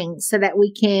the tank so that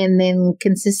we can then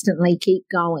consistently keep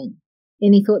going?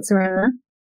 Any thoughts around that?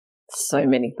 So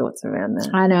many thoughts around that.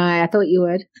 I know. I thought you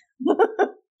would.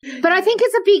 But I think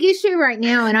it's a big issue right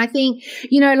now. And I think,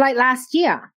 like last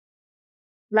year,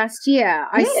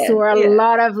 I saw a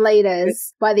lot of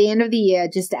leaders by the end of the year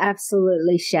just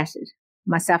absolutely shattered,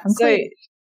 myself included.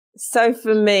 So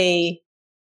for me,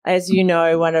 as you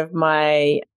know, one of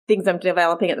my things I'm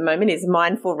developing at the moment is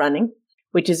mindful running,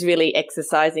 which is really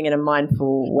exercising in a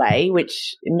mindful way,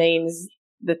 which means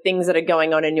the things that are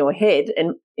going on in your head.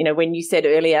 And, when you said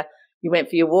earlier, you went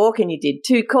for your walk and you did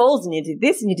 2 calls and you did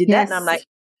this and you did that. And I'm like,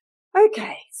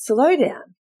 okay, slow down.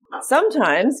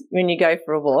 Sometimes when you go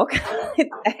for a walk,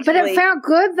 but it felt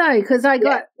good though, because I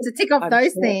got to tick off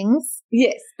those things.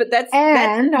 Yes, but that's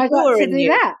I got to do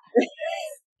that.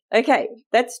 Okay,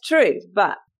 that's true,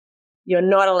 but you're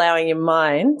not allowing your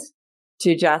mind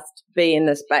to just be in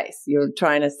the space. You're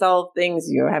trying to solve things.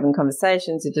 You're having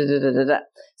conversations.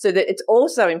 So that it's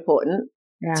also important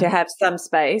to have some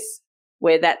space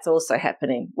where that's also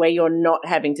happening, where you're not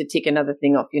having to tick another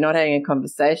thing off. You're not having a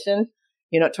conversation.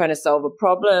 You're not trying to solve a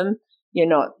problem. You're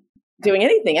not doing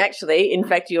anything, actually. In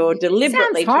fact, you're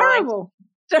deliberately trying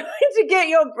to get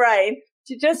your brain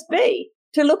to just be,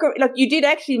 to look, like you did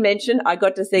actually mention, I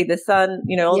got to see the sun,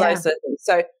 all those sort of things.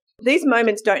 So these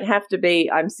moments don't have to be,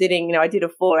 I'm sitting, I did a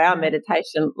 4-hour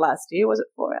meditation last year. Was it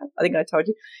 4 hours? I think I told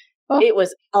you. Oh. It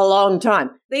was a long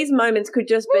time. These moments could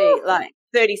just be like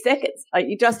 30 seconds. Like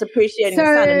you're just appreciating the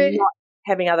sun and not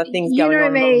having other things going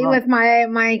on. You know me with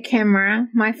my camera,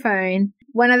 my phone.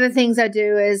 One of the things I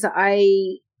do is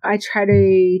I try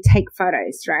to take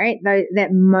photos, right?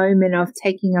 That moment of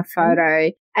taking a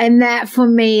photo. And that for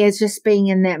me is just being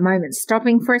in that moment,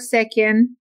 stopping for a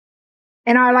second.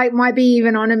 And I might be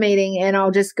even on a meeting and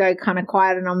I'll just go kind of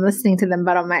quiet and I'm listening to them,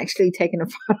 but I'm actually taking a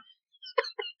photo.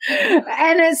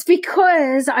 And it's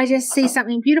because I just see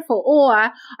something beautiful, or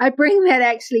I bring that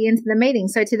actually into the meeting.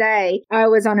 So today I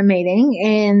was on a meeting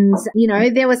and,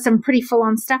 there was some pretty full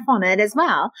on stuff on it as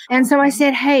well. And so I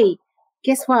said, hey,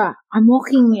 guess what? I'm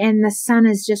walking and the sun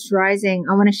is just rising.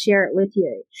 I want to share it with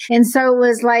you. And so it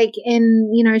was like,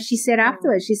 and, she said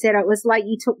afterwards, she said, it was like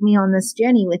you took me on this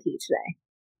journey with you today.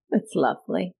 That's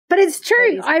lovely. But it's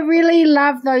true. I really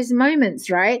love those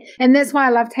moments, right? And that's why I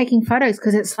love taking photos,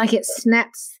 because it's like it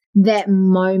snaps that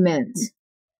moment.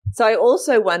 So I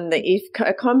also wonder if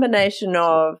a combination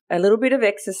of a little bit of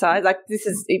exercise, like this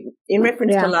is in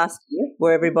reference to last year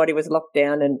where everybody was locked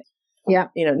down and,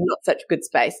 not such good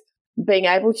space, being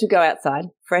able to go outside,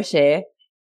 fresh air,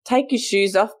 take your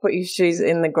shoes off, put your shoes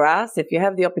in the grass. If you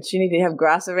have the opportunity to have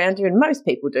grass around you, and most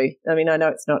people do. I mean, I know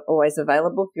it's not always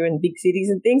available if you're in big cities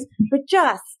and things, but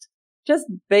just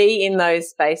be in those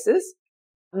spaces.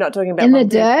 I'm not talking about in the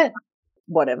dirt.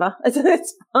 Whatever.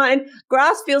 It's fine.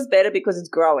 Grass feels better because it's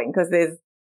growing, because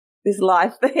there's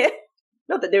life there.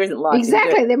 Not that there isn't life.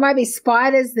 Exactly. There might be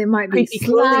spiders. There might be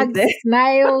slugs,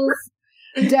 snails,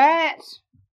 dirt.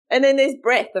 And then there's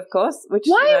breath, of course. Which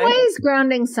why is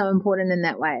grounding so important in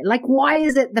that way? Like, why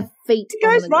is it the feet? It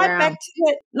goes right back to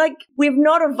it. Like, we've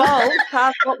not evolved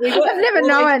past what we were. I've never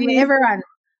known everyone.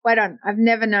 Wait on. I've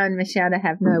never known Michelle to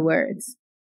have no words.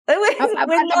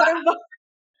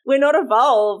 We're not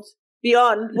evolved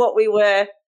beyond what we were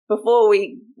before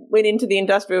we went into the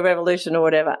Industrial Revolution or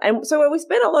whatever. And so we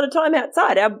spent a lot of time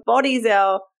outside. Our bodies,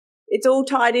 it's all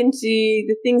tied into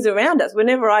the things around us.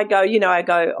 Whenever I go, I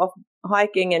go off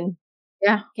hiking and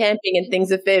camping and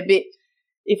things a fair bit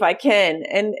if I can,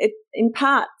 and it in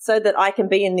part so that I can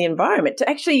be in the environment,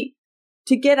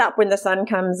 to get up when the sun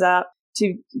comes up,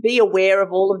 to be aware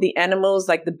of all of the animals,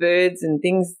 like the birds and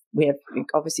things. We have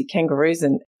obviously kangaroos,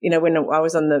 and when I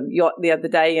was on the yacht the other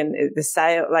day, and the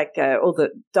sail, all the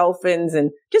dolphins,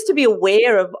 and just to be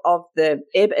aware of the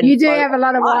ebb and flow. You do have a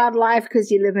lot of wildlife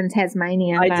because you live in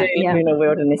Tasmania. I do live in a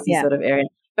wildernessy sort of area.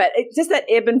 But it's just that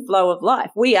ebb and flow of life.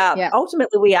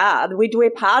 Ultimately we're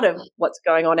part of what's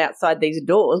going on outside these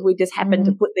doors. We just happen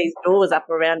to put these doors up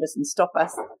around us and stop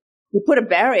us. We put a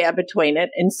barrier between it.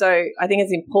 And so I think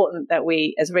it's important that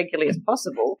we, as regularly as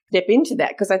possible, step into that,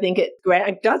 because I think it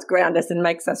does ground us and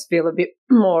makes us feel a bit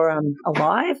more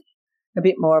alive, a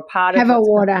bit more a part of Have a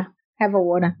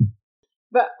water.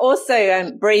 But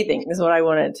also breathing is what I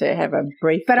wanted to have a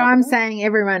brief. But I'm saying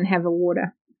everyone have a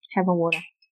water. Have a water.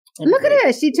 Look at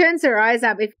her. She turns her eyes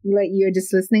up. If you're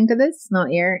just listening to this, not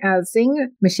seeing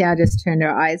Michelle just turned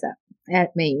her eyes up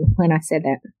at me when I said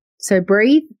that. So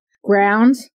breathe,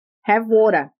 ground, have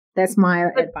water. That's my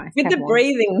advice. With the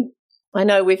breathing, I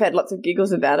know we've had lots of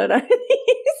giggles about it.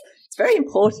 It's very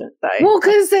important, though. Well,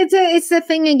 because it's the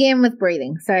thing again with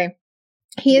breathing. So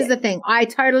here's the thing. I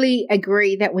totally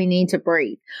agree that we need to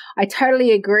breathe. I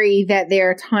totally agree that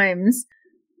there are times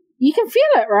you can feel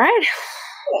it, right?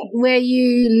 Where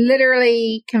you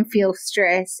literally can feel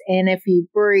stress, and if you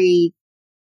breathe,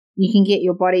 you can get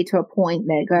your body to a point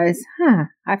that goes,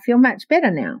 I feel much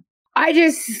better now. I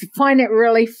just find it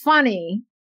really funny,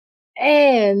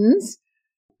 and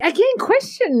again,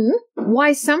 question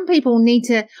why some people need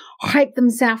to hype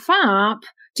themselves up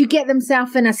to get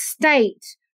themselves in a state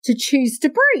to choose to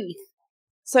breathe.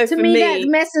 So to me, that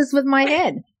messes with my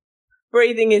head.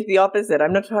 Breathing is the opposite.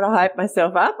 I'm not trying to hype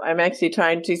myself up. I'm actually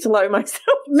trying to slow myself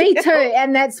down. Me too.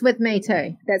 And that's with me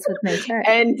too.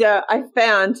 And I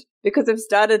found, because I've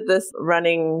started this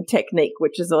running technique,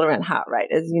 which is all around heart rate,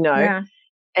 as you know,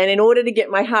 and in order to get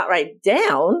my heart rate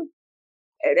down,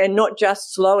 and not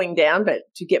just slowing down, but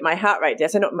to get my heart rate down,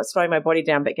 so not slowing my body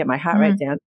down, but get my heart rate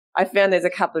down, I found there's a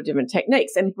couple of different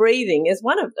techniques, and breathing is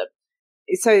one of them.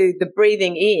 So the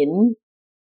breathing in,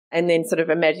 and then sort of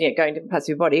imagining it going to different parts of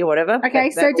your body or whatever. Okay,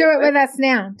 so do it with us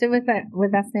now. Do it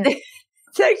with us now.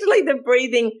 It's actually the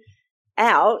breathing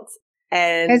out,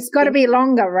 and it's got to be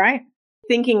longer, right?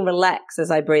 Thinking relax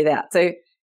as I breathe out. So,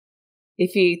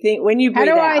 If you think, when you breathe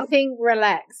out. How do I think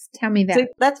relax? Tell me that. So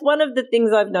that's one of the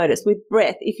things I've noticed with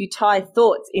breath. If you tie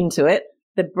thoughts into it,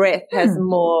 the breath has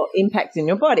more impact in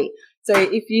your body. So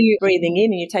if you're breathing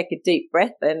in and you take a deep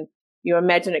breath and you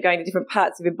imagine it going to different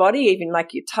parts of your body, even like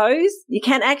your toes, you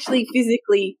can actually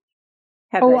physically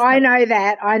have I know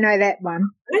that one.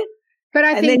 But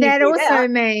I think that also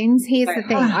means, here's the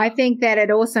thing, I think that it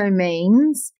also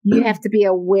means you have to be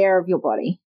aware of your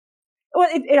body. Well,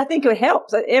 I think it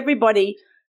helps. Everybody,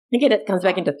 again, it comes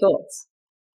back into thoughts.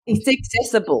 It's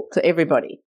accessible to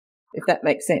everybody, if that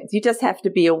makes sense. You just have to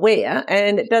be aware,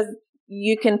 and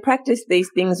you can practice these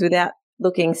things without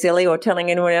looking silly or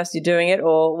telling anyone else you're doing it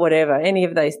or whatever, any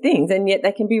of those things, and yet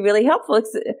they can be really helpful.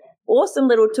 It's awesome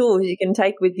little tools you can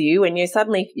take with you when you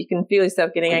can feel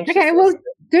yourself getting anxious. Okay, well,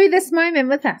 do this moment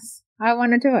with us. I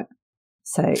want to do it.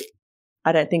 So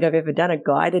I don't think I've ever done a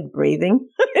guided breathing.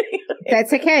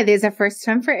 That's okay. There's a first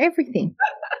time for everything.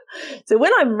 So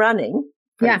when I'm running,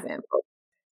 for example,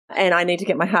 and I need to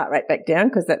get my heart rate back down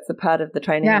because that's a part of the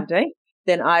training I'm doing,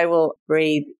 then I will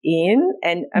breathe in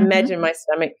and imagine my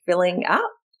stomach filling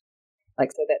up.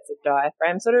 Like, so that's a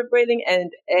diaphragm sort of breathing, and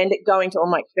it going to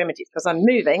all my extremities because I'm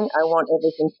moving. I want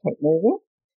everything to keep moving.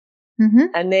 Mm-hmm.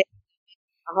 And then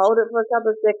I hold it for a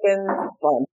couple of seconds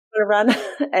while I'm going to run,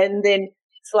 and then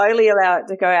slowly allow it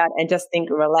to go out and just think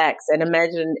relax and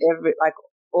imagine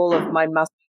all of my muscles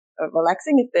are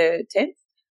relaxing if they're tense.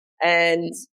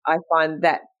 And I find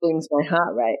that brings my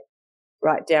heart rate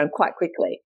right down quite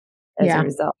quickly as a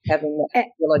result of having that.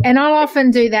 And I'll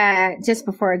often do that just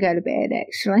before I go to bed,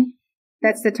 actually.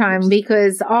 That's the time,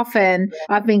 because often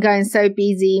I've been going so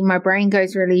busy, my brain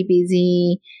goes really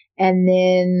busy, and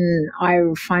then I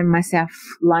find myself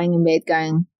lying in bed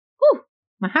going, whew,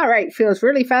 my heart rate feels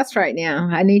really fast right now.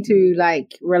 I need to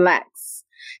relax.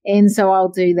 And so I'll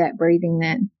do that breathing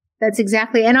then. That's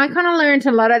exactly. And I kind of learned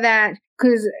a lot of that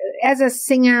because as a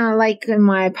singer, in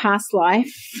my past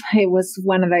life, it was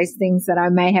one of those things that I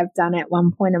may have done at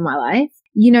one point in my life.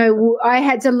 I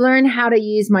had to learn how to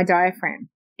use my diaphragm.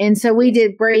 And so we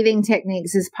did breathing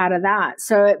techniques as part of that.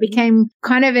 So it became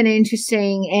kind of an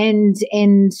interesting and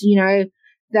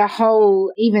the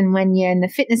whole, even when you're in the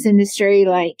fitness industry,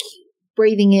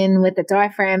 breathing in with the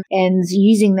diaphragm and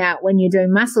using that when you're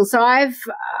doing muscle. So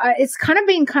it's kind of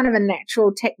been a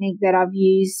natural technique that I've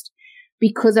used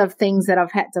because of things that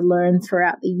I've had to learn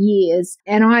throughout the years.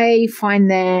 And I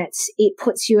find that it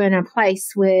puts you in a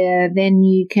place where then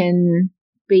you can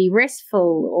be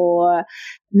restful or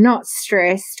not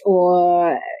stressed,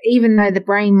 or even though the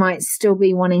brain might still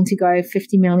be wanting to go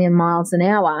 50 million miles an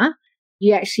hour,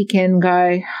 you actually can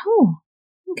go, oh,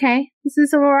 okay, this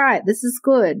is all right. This is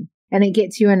good. And it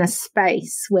gets you in a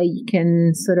space where you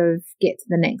can sort of get to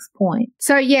the next point.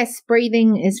 So yes,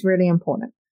 breathing is really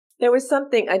important. There was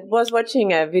something, I was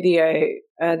watching a video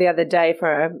the other day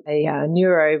from a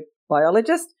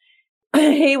neurobiologist.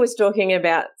 He was talking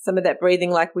about some of that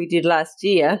breathing like we did last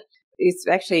year. It's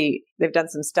actually, they've done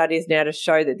some studies now to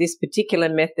show that this particular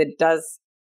method does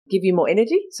give you more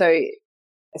energy. So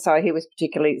he was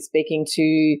particularly speaking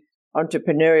to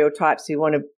entrepreneurial types who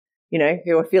want to,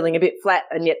 who are feeling a bit flat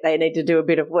and yet they need to do a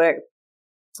bit of work,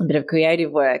 a bit of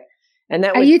creative work. And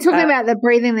that Are you talking about the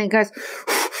breathing that goes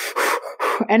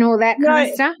and all that kind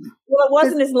of stuff? Well, it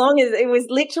wasn't as long as, it was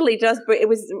literally just, it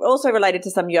was also related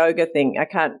to some yoga thing. I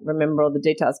can't remember all the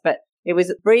details, but it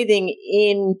was breathing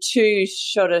in two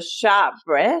sort of sharp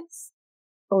breaths.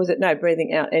 Or was it, no,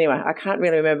 breathing out. Anyway, I can't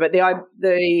really remember. But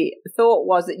the thought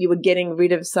was that you were getting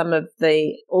rid of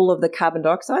all of the carbon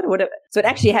dioxide or whatever. So it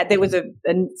actually there was a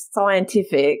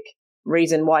scientific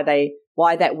reason why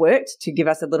that worked, to give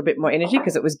us a little bit more energy,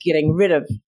 because it was getting rid of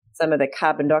some of the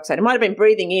carbon dioxide. It might have been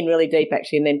breathing in really deep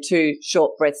actually, and then two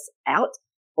short breaths out.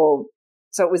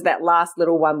 So it was that last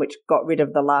little one which got rid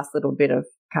of the last little bit of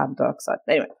carbon dioxide.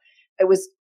 Anyway,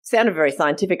 sounded very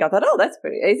scientific. I thought, oh, that's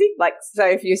pretty easy. So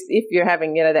if you're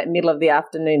having, that middle of the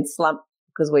afternoon slump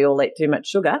because we all eat too much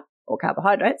sugar or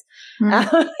carbohydrates,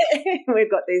 we've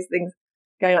got these things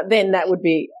going on, then that would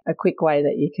be a quick way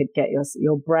that you could get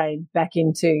your brain back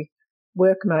into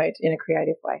work mode in a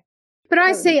creative way. But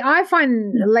I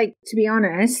find, to be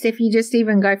honest, if you just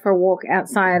even go for a walk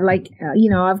outside,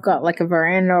 I've got a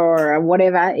veranda or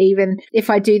whatever, even if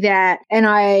I do that and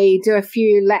I do a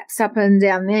few laps up and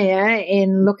down there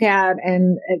and look out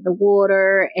and at the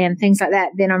water and things like that,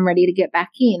 then I'm ready to get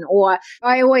back in. Or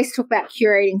I always talk about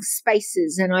curating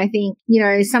spaces, and I think,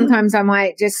 sometimes I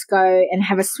might just go and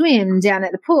have a swim down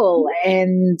at the pool,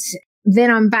 and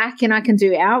then I'm back and I can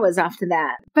do hours after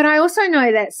that. But I also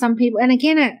know that some people, and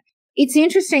again, It's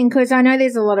interesting because I know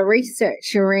there's a lot of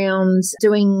research around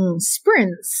doing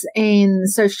sprints and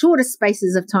so shorter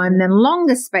spaces of time than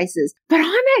longer spaces. But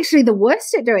I'm actually the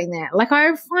worst at doing that. Like I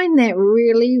find that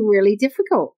really, really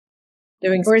difficult.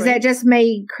 Or is that just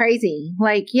me crazy?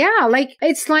 Like, yeah, like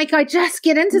it's like I just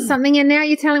get into something and now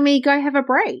you're telling me go have a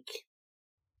break.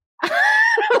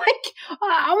 Like,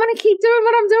 I want to keep doing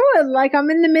what I'm doing. Like I'm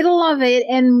in the middle of it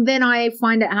and then I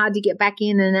find it hard to get back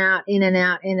in and out, in and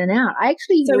out, in and out. I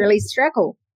actually really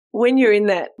struggle. When you're in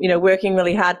that, working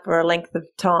really hard for a length of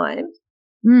time,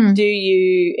 do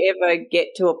you ever get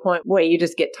to a point where you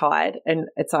just get tired and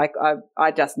it's like, I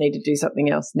just need to do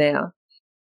something else now?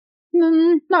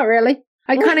 Not really.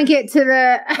 I kind of get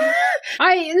to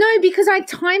because I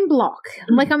time block.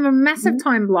 Like I'm a massive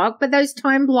time block, but those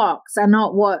time blocks are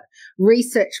not what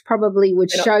research probably would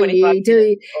show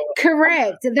you.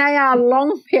 Correct. They are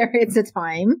long periods of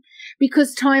time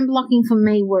because time blocking for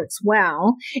me works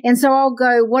well. And so I'll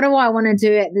go, what do I want to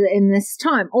do in this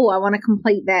time? Oh, I want to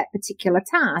complete that particular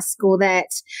task or that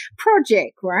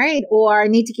project, right? Or I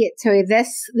need to get to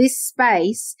this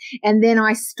space and then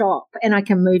I stop and I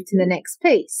can move to the next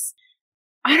piece.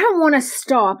 I don't want to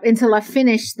stop until I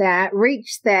finish that,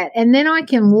 reach that, and then I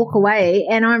can walk away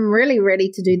and I'm really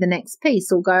ready to do the next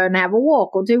piece or go and have a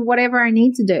walk or do whatever I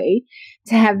need to do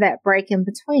to have that break in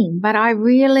between. But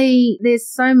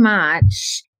there's so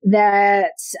much that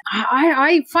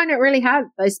I find it really hard,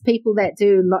 those people that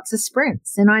do lots of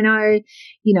sprints. And I know,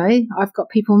 I've got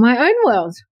people in my own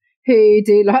world who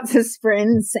do lots of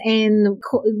sprints and,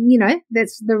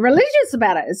 that's the religious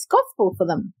about it. It's gospel for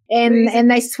them and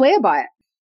they swear by it.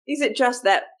 Is it just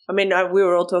that, we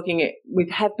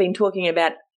have been talking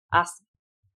about us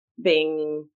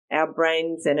being, our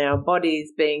brains and our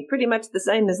bodies being pretty much the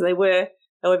same as they were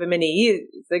however many years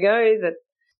ago,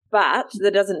 but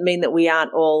that doesn't mean that we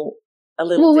aren't all a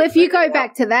little different. Well, if you go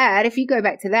back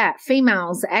to that,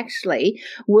 females actually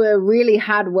were really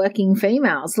hardworking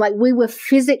females. Like we were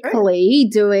physically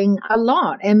doing a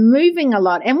lot and moving a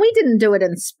lot, and we didn't do it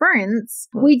in sprints.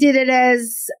 We did it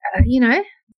as,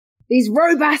 these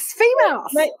robust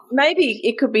females. Maybe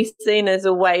it could be seen as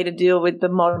a way to deal with the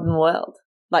modern world.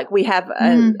 Like we have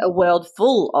a world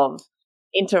full of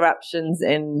interruptions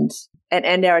and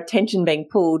our attention being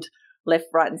pulled left,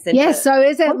 right, and centre. Yeah, so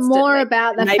is it more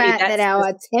about the fact that our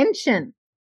attention?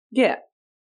 Yeah.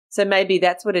 So maybe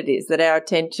that's what it is, that our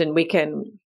attention, we can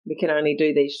only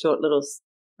do these short little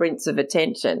sprints of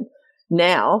attention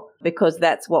now because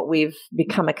that's what we've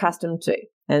become accustomed to.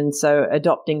 And so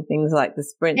adopting things like the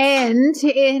sprint. And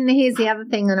here's the other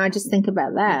thing, and I just think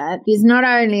about that, is not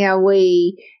only are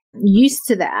we used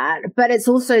to that, but it's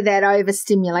also that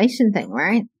overstimulation thing,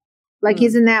 right? Like,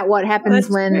 isn't that what happens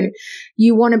when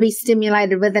you want to be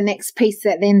stimulated with the next piece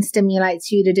that then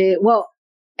stimulates you to do it? Well,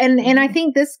 and I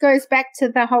think this goes back to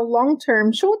the whole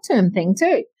long-term, short-term thing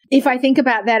too. If I think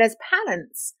about that as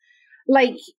patterns.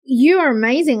 Like, you're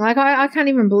amazing. Like, I can't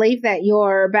even believe that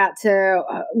you're about to,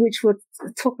 which we'll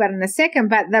talk about in a second,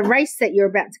 but the race that you're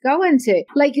about to go into,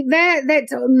 like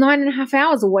that's 9.5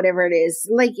 hours or whatever it is.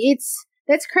 Like,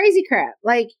 that's crazy crap.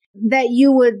 Like, that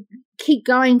you would keep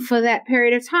going for that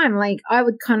period of time. Like, I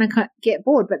would kind of get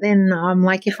bored, but then I'm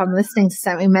like, if I'm listening to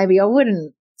something, maybe I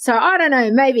wouldn't. So I don't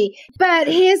know, maybe. But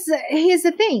here's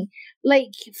the thing. Like,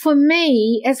 for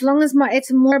me, as long as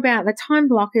it's more about the time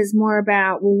block is more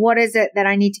about, well, what is it that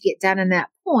I need to get done in that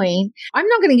point? I'm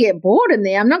not going to get bored in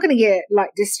there. I'm not going to get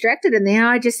distracted in there.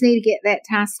 I just need to get that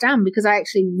task done because I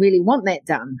actually really want that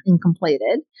done and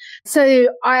completed. So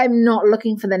I'm not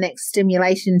looking for the next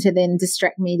stimulation to then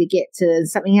distract me to get to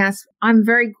something else. I'm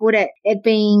very good at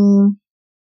being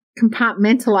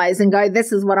compartmentalize and go,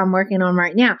 this is what I'm working on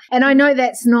right now. And I know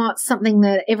that's not something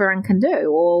that everyone can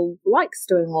do or likes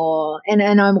doing,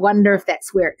 and I wonder if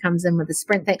that's where it comes in with the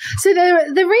sprint thing. So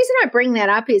the reason I bring that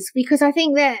up is because I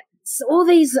think that all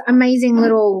these amazing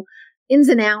little ins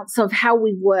and outs of how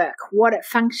we work, what it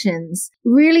functions,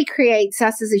 really creates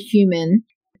us as a human.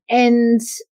 And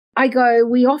I go,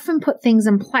 we often put things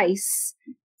in place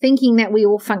thinking that we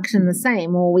all function the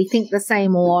same, or we think the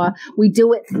same, or we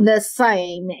do it the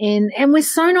same. And we're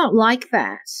so not like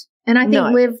that. And I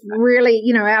think we've really,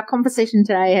 our conversation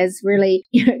today has really,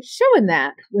 shown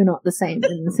that we're not the same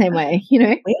in the same way, We're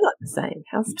not the same.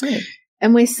 How strange.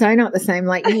 And we're so not the same.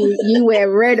 Like you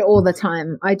wear red all the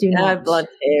time. I do not. No blonde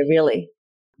hair, really.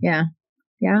 Yeah.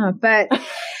 Yeah. But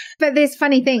there's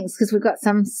funny things because we've got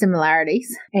some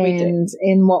similarities in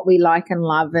what we like and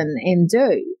love and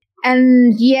do.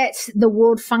 And yet the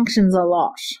world functions a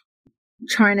lot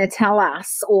trying to tell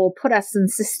us or put us in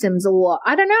systems, or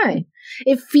I don't know.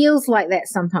 It feels like that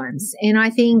sometimes. And I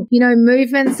think,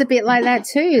 movement's a bit like that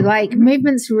too. Like,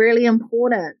 movement's really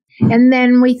important. And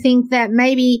then we think that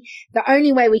maybe the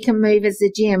only way we can move is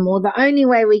the gym, or the only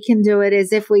way we can do it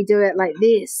is if we do it like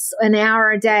this, an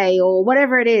hour a day or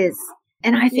whatever it is.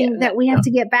 And I think that we have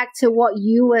to get back to what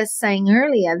you were saying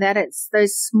earlier, that it's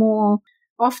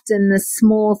often the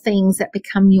small things that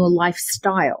become your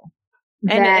lifestyle.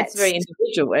 And it's very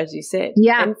individual, as you said.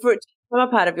 Yeah. And for it to become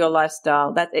a part of your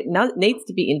lifestyle, it needs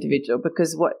to be individual,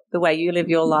 because the way you live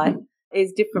your life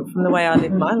is different from the way I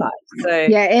live my life. So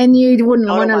and you wouldn't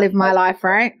want to live my life,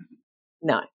 right?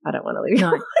 No, I don't want to live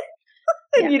your life.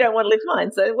 And you don't want to live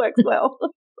mine, so it works well.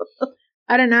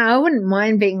 I don't know. I wouldn't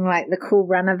mind being like the cool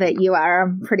runner that you are.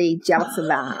 I'm pretty jealous of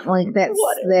that. Like, that's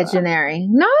legendary.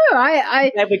 No,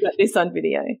 I Maybe we got this on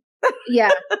video. Yeah.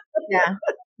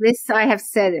 This I have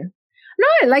said.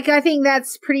 No, like, I think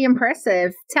that's pretty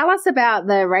impressive. Tell us about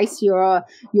the race you're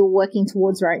working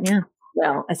towards right now.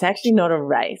 Well, it's actually not a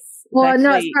race. Well,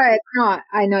 no, sorry, it's not.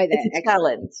 I know that. It's a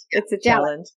challenge. It's a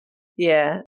challenge.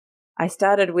 Yeah. I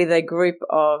started with a group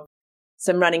of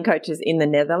some running coaches in the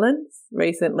Netherlands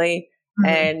recently. Mm-hmm.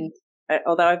 And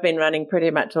although I've been running pretty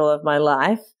much all of my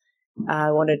life,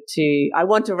 I want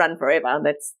to run forever. I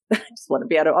want to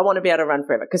be able to run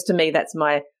forever, because to me that's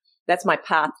my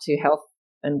path to health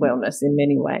and wellness in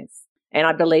many ways. And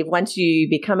I believe once you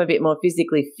become a bit more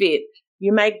physically fit,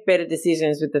 you make better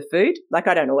decisions with the food. Like,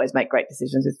 I don't always make great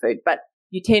decisions with food, but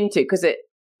you tend to, because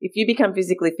if you become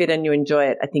physically fit and you enjoy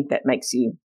it, I think that makes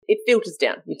it filters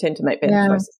down. You tend to make better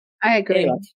choices. I agree.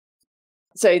 Anyway,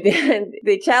 so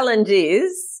the challenge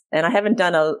is, and I haven't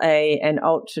done an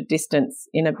ultra distance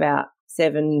in about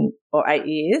 7 or 8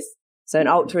 years. So an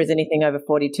ultra is anything over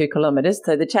 42 kilometres.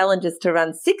 So the challenge is to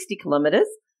run 60 kilometres.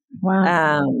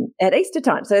 Wow. At Easter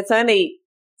time. So it's only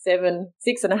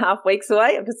 6.5 weeks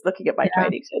away. I'm just looking at my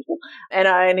training schedule. And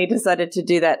I only decided to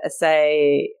do that,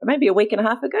 say, maybe a week and a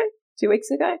half ago, 2 weeks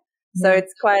ago. So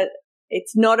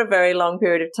it's not a very long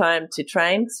period of time to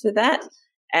train for that.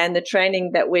 And the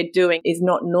training that we're doing is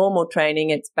not normal training.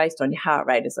 It's based on your heart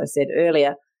rate, as I said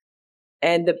earlier.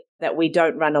 And that we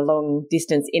don't run a long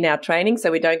distance in our training,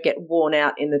 so we don't get worn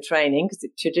out in the training, because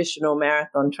traditional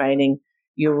marathon training,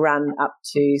 you run up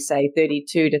to, say,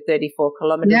 32 to 34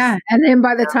 kilometres. Yeah, and then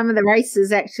by the time of the race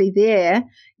is actually there,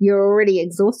 you're already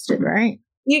exhausted, right?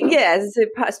 Yeah,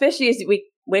 especially as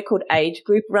we're called age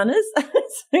group runners.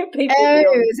 So people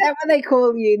is that what they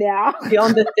call you now?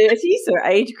 Beyond the 30s, or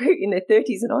age group in their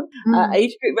 30s and on.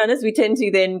 Age group runners, we tend to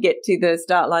then get to the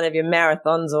start line of your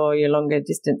marathons or your longer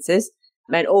distances,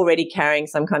 and already carrying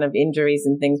some kind of injuries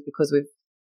and things, because we've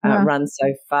run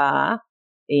so far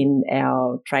in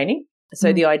our training.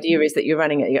 So the idea is that you're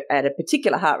running at a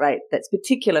particular heart rate that's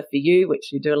particular for you,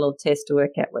 which you do a little test to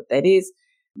work out what that is,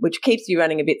 which keeps you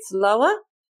running a bit slower,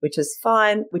 which is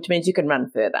fine, which means you can run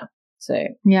further. So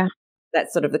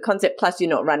that's sort of the concept. Plus, you're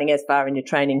not running as far in your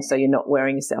training, so you're not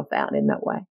wearing yourself out in that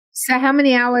way. So how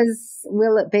many hours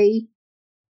will it be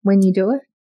when you do it?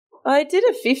 I did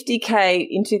a 50K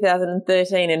in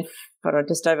 2013 in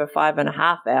just over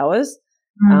 5.5 hours,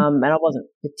 and I wasn't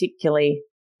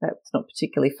that's not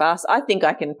particularly fast. I think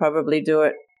I can probably do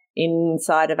it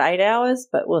inside of 8 hours,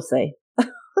 but we'll see.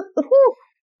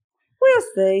 We'll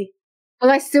see.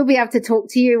 Will I still be able to talk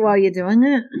to you while you're doing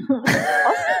it?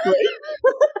 Possibly.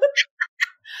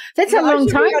 That's a long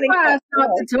time for us not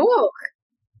to talk.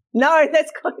 No,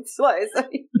 that's quite slow, so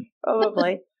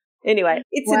probably. Anyway,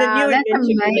 it's a new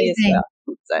invention for me as well.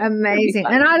 So amazing.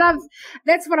 And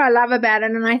that's what I love about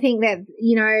it. And I think that,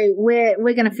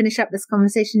 we're going to finish up this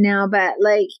conversation now, but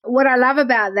like, what I love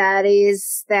about that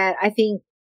is that I think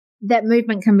that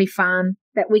movement can be fun,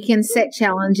 that we can set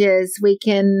challenges, we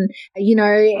can,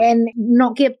 and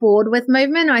not get bored with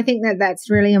movement. I think that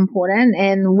that's really important.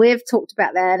 And we've talked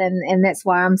about that. And that's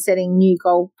why I'm setting new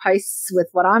goal posts with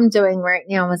what I'm doing right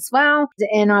now as well.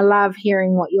 And I love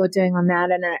hearing what you're doing on that.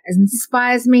 And it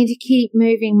inspires me to keep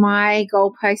moving my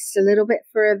goal posts a little bit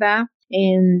further.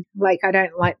 And like, I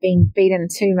don't like being beaten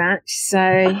too much.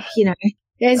 So,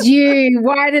 as you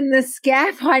widen this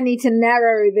gap, I need to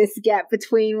narrow this gap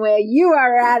between where you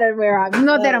are at and where I'm.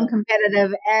 Not that I'm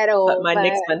competitive at all. But my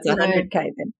next one's 100K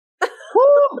then.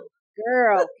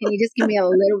 Girl, can you just give me a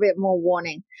little bit more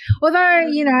warning? Although,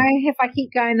 if I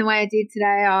keep going the way I did today,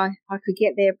 I could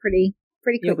get there pretty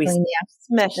quickly. You'll be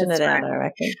smashing it out, I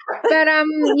reckon. But,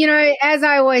 as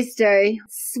I always do,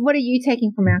 what are you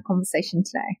taking from our conversation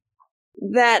today?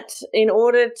 That in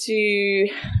order to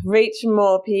reach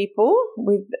more people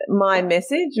with my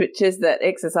message, which is that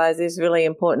exercise is really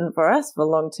important for us for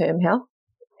long-term health,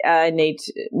 I need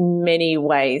many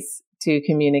ways to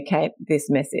communicate this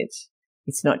message.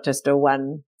 It's not just a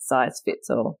one size fits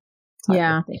all.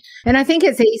 Yeah. And I think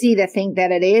it's easy to think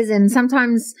that it is. And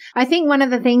sometimes I think one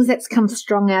of the things that's come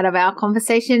strong out of our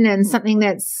conversation and something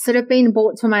that's sort of been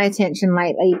brought to my attention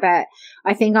lately, but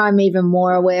I think I'm even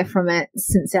more aware from it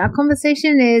since our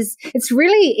conversation, is it's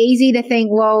really easy to think,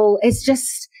 well, it's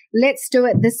just let's do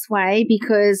it this way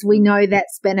because we know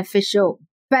that's beneficial.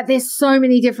 But there's so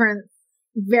many different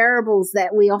variables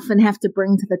that we often have to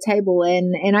bring to the table.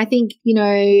 And I think, you know,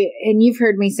 and you've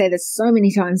heard me say this so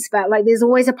many times, but like there's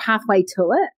always a pathway to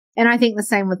it. And I think the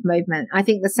same with movement. I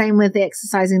think the same with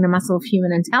exercising the muscle of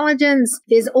human intelligence.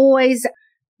 There's always,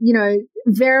 you know,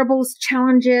 variables,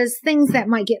 challenges, things that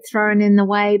might get thrown in the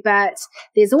way, but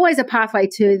there's always a pathway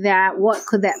to that. What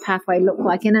could that pathway look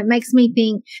like? And it makes me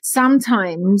think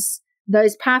sometimes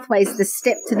those pathways, the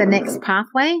step to the next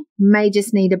pathway may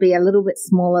just need to be a little bit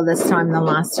smaller this time than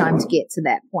last time to get to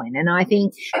that point. And I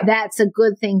think that's a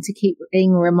good thing to keep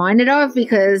being reminded of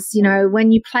because, you know,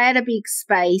 when you play at a big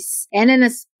space and in a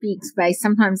big space,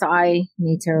 sometimes I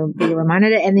need to be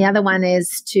reminded. And the other one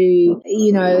is to,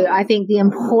 you know, I think the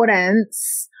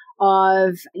importance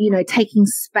of, you know, taking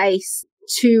space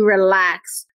to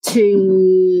relax, to,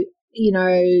 you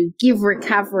know, give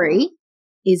recovery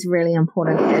is really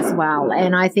important as well.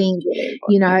 And I think,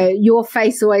 you know, your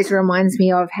face always reminds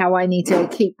me of how I need to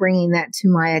keep bringing that to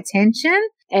my attention.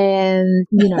 And,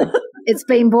 you know, it's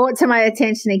been brought to my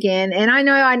attention again. And I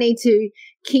know I need to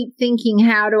keep thinking,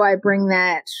 how do I bring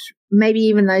that, maybe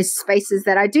even those spaces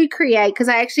that I do create, because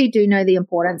I actually do know the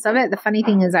importance of it. The funny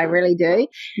thing is I really do.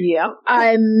 Yeah.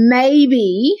 I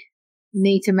maybe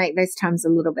need to make those times a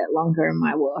little bit longer in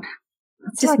my world.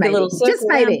 It's just like maybe. A little just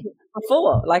maybe.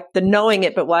 Before, like the knowing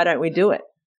it, but why don't we do it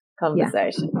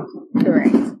conversation. Yeah.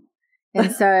 Correct.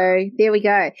 And so there we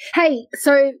go. Hey,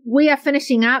 so we are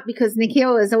finishing up because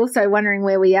Nikhil is also wondering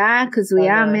where we are because we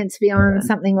are meant to be on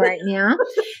something right now.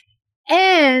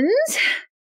 And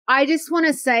I just want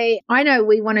to say, I know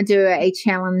we want to do a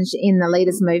challenge in the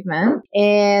Leaders Movement,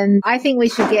 and I think we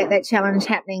should get that challenge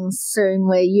happening soon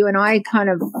where you and I kind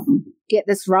of get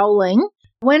this rolling.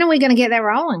 When are we going to get that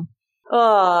rolling?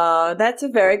 Oh, that's a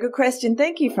very good question.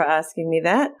 Thank you for asking me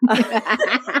that.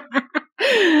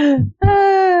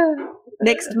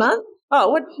 Next month? Oh,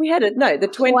 what we had it? No, the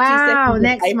 22nd. Wow, of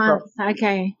next April. month.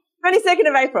 Okay. 22nd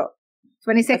of April.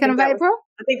 22nd of April?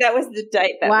 I think that was the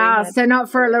date. That wow, so not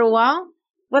for a little while?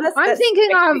 Well, I'm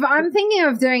thinking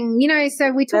of doing, you know,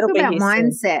 so we talk about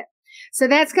mindset. So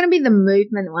that's going to be the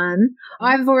movement one.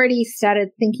 I've already started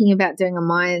thinking about doing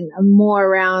more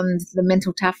around the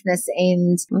mental toughness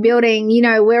and building, you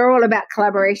know, we're all about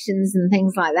collaborations and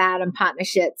things like that and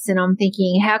partnerships. And I'm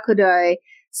thinking, how could I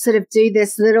sort of do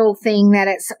this little thing that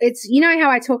it's, you know,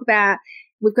 how I talk about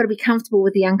we've got to be comfortable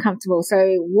with the uncomfortable.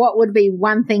 So what would be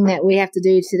one thing that we have to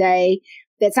do today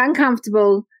that's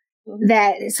uncomfortable?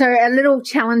 So a little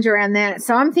challenge around that.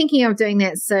 So I'm thinking of doing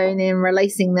that soon and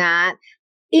releasing that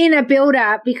in a build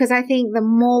up, because I think the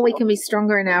more we can be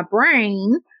stronger in our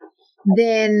brain,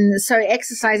 then so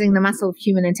exercising the muscle of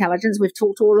human intelligence, we've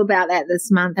talked all about that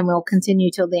this month and we'll continue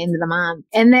till the end of the month.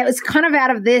 And that was kind of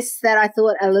out of this that I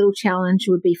thought a little challenge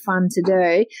would be fun to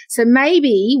do. So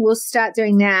maybe we'll start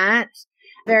doing that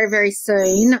very, very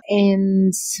soon,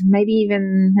 and maybe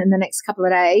even in the next couple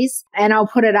of days. And I'll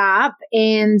put it up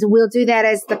and we'll do that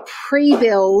as the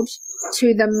pre-build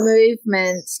to the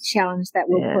movement challenge that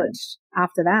we'll put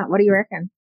after that. What do you reckon?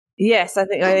 Yes, I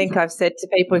think I've said to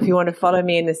people, if you want to follow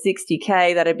me in the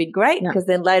 60K, that'd be great, because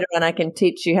then later on I can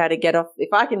teach you how to get off.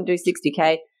 If I can do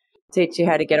 60K, teach you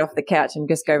how to get off the couch and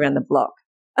just go around the block.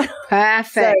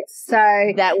 Perfect.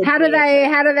 So how do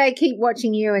they keep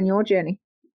watching you and your journey?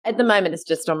 At the moment, it's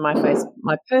just on my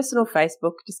personal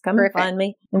Facebook. Just come and find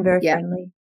me. I'm very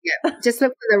friendly. Yeah, just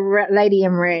look for the lady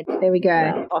in red. There we go.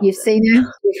 Yeah. You've seen her.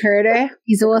 You've heard her.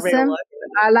 She's awesome.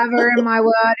 I love her in my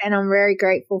world, and I'm very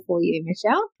grateful for you,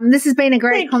 Michelle. This has been a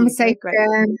great conversation,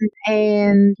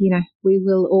 and, you know, we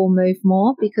will all move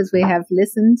more because we have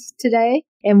listened today,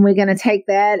 and we're going to take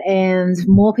that, and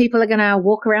more people are going to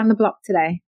walk around the block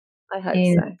today. I hope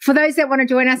so. For those that want to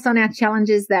join us on our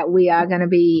challenges that we are going to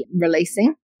be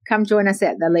releasing, come join us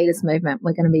at the Leaders Movement.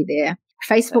 We're going to be there.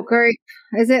 Facebook group,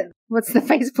 is it? What's the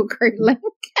Facebook group link?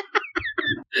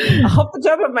 Off the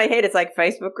top of my head, it's like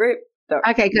Facebook group.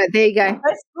 Okay, good. There you go.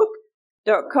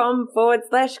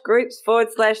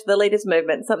 Facebook.com/groups/the Leaders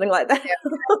Movement, something like that.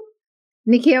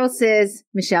 Nikhil says,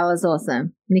 Michelle is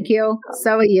awesome. Nikhil,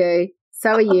 so are you.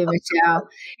 So are you, Michelle.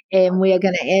 And we are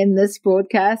going to end this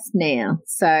broadcast now.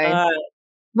 So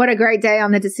what a great day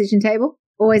on the decision table.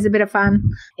 always a bit of fun.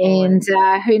 And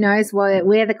who knows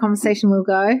where the conversation will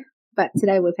go. But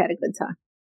today we've had a good time.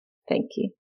 Thank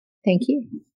you. Thank you.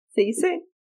 See you soon.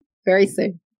 Very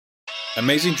soon.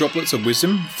 Amazing droplets of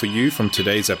wisdom for you from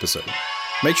today's episode.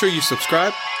 Make sure you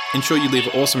subscribe, ensure you leave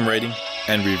an awesome rating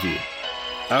and review.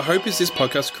 Our hope is this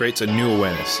podcast creates a new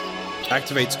awareness,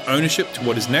 activates ownership to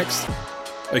what is next,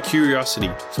 a curiosity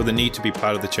for the need to be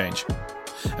part of the change,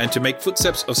 and to make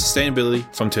footsteps of sustainability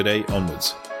from today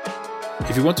onwards.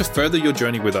 If you want to further your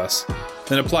journey with us,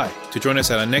 then apply to join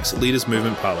us at our next Leaders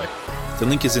Movement Parlay. The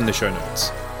link is in the show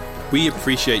notes. We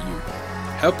appreciate you.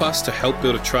 Help us to help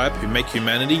build a tribe who make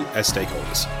humanity as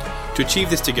stakeholders. To achieve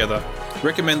this together,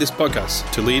 recommend this podcast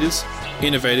to leaders,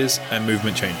 innovators, and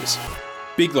movement changers.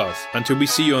 Big love until we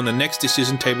see you on the next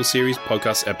Decision Table Series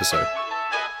podcast episode.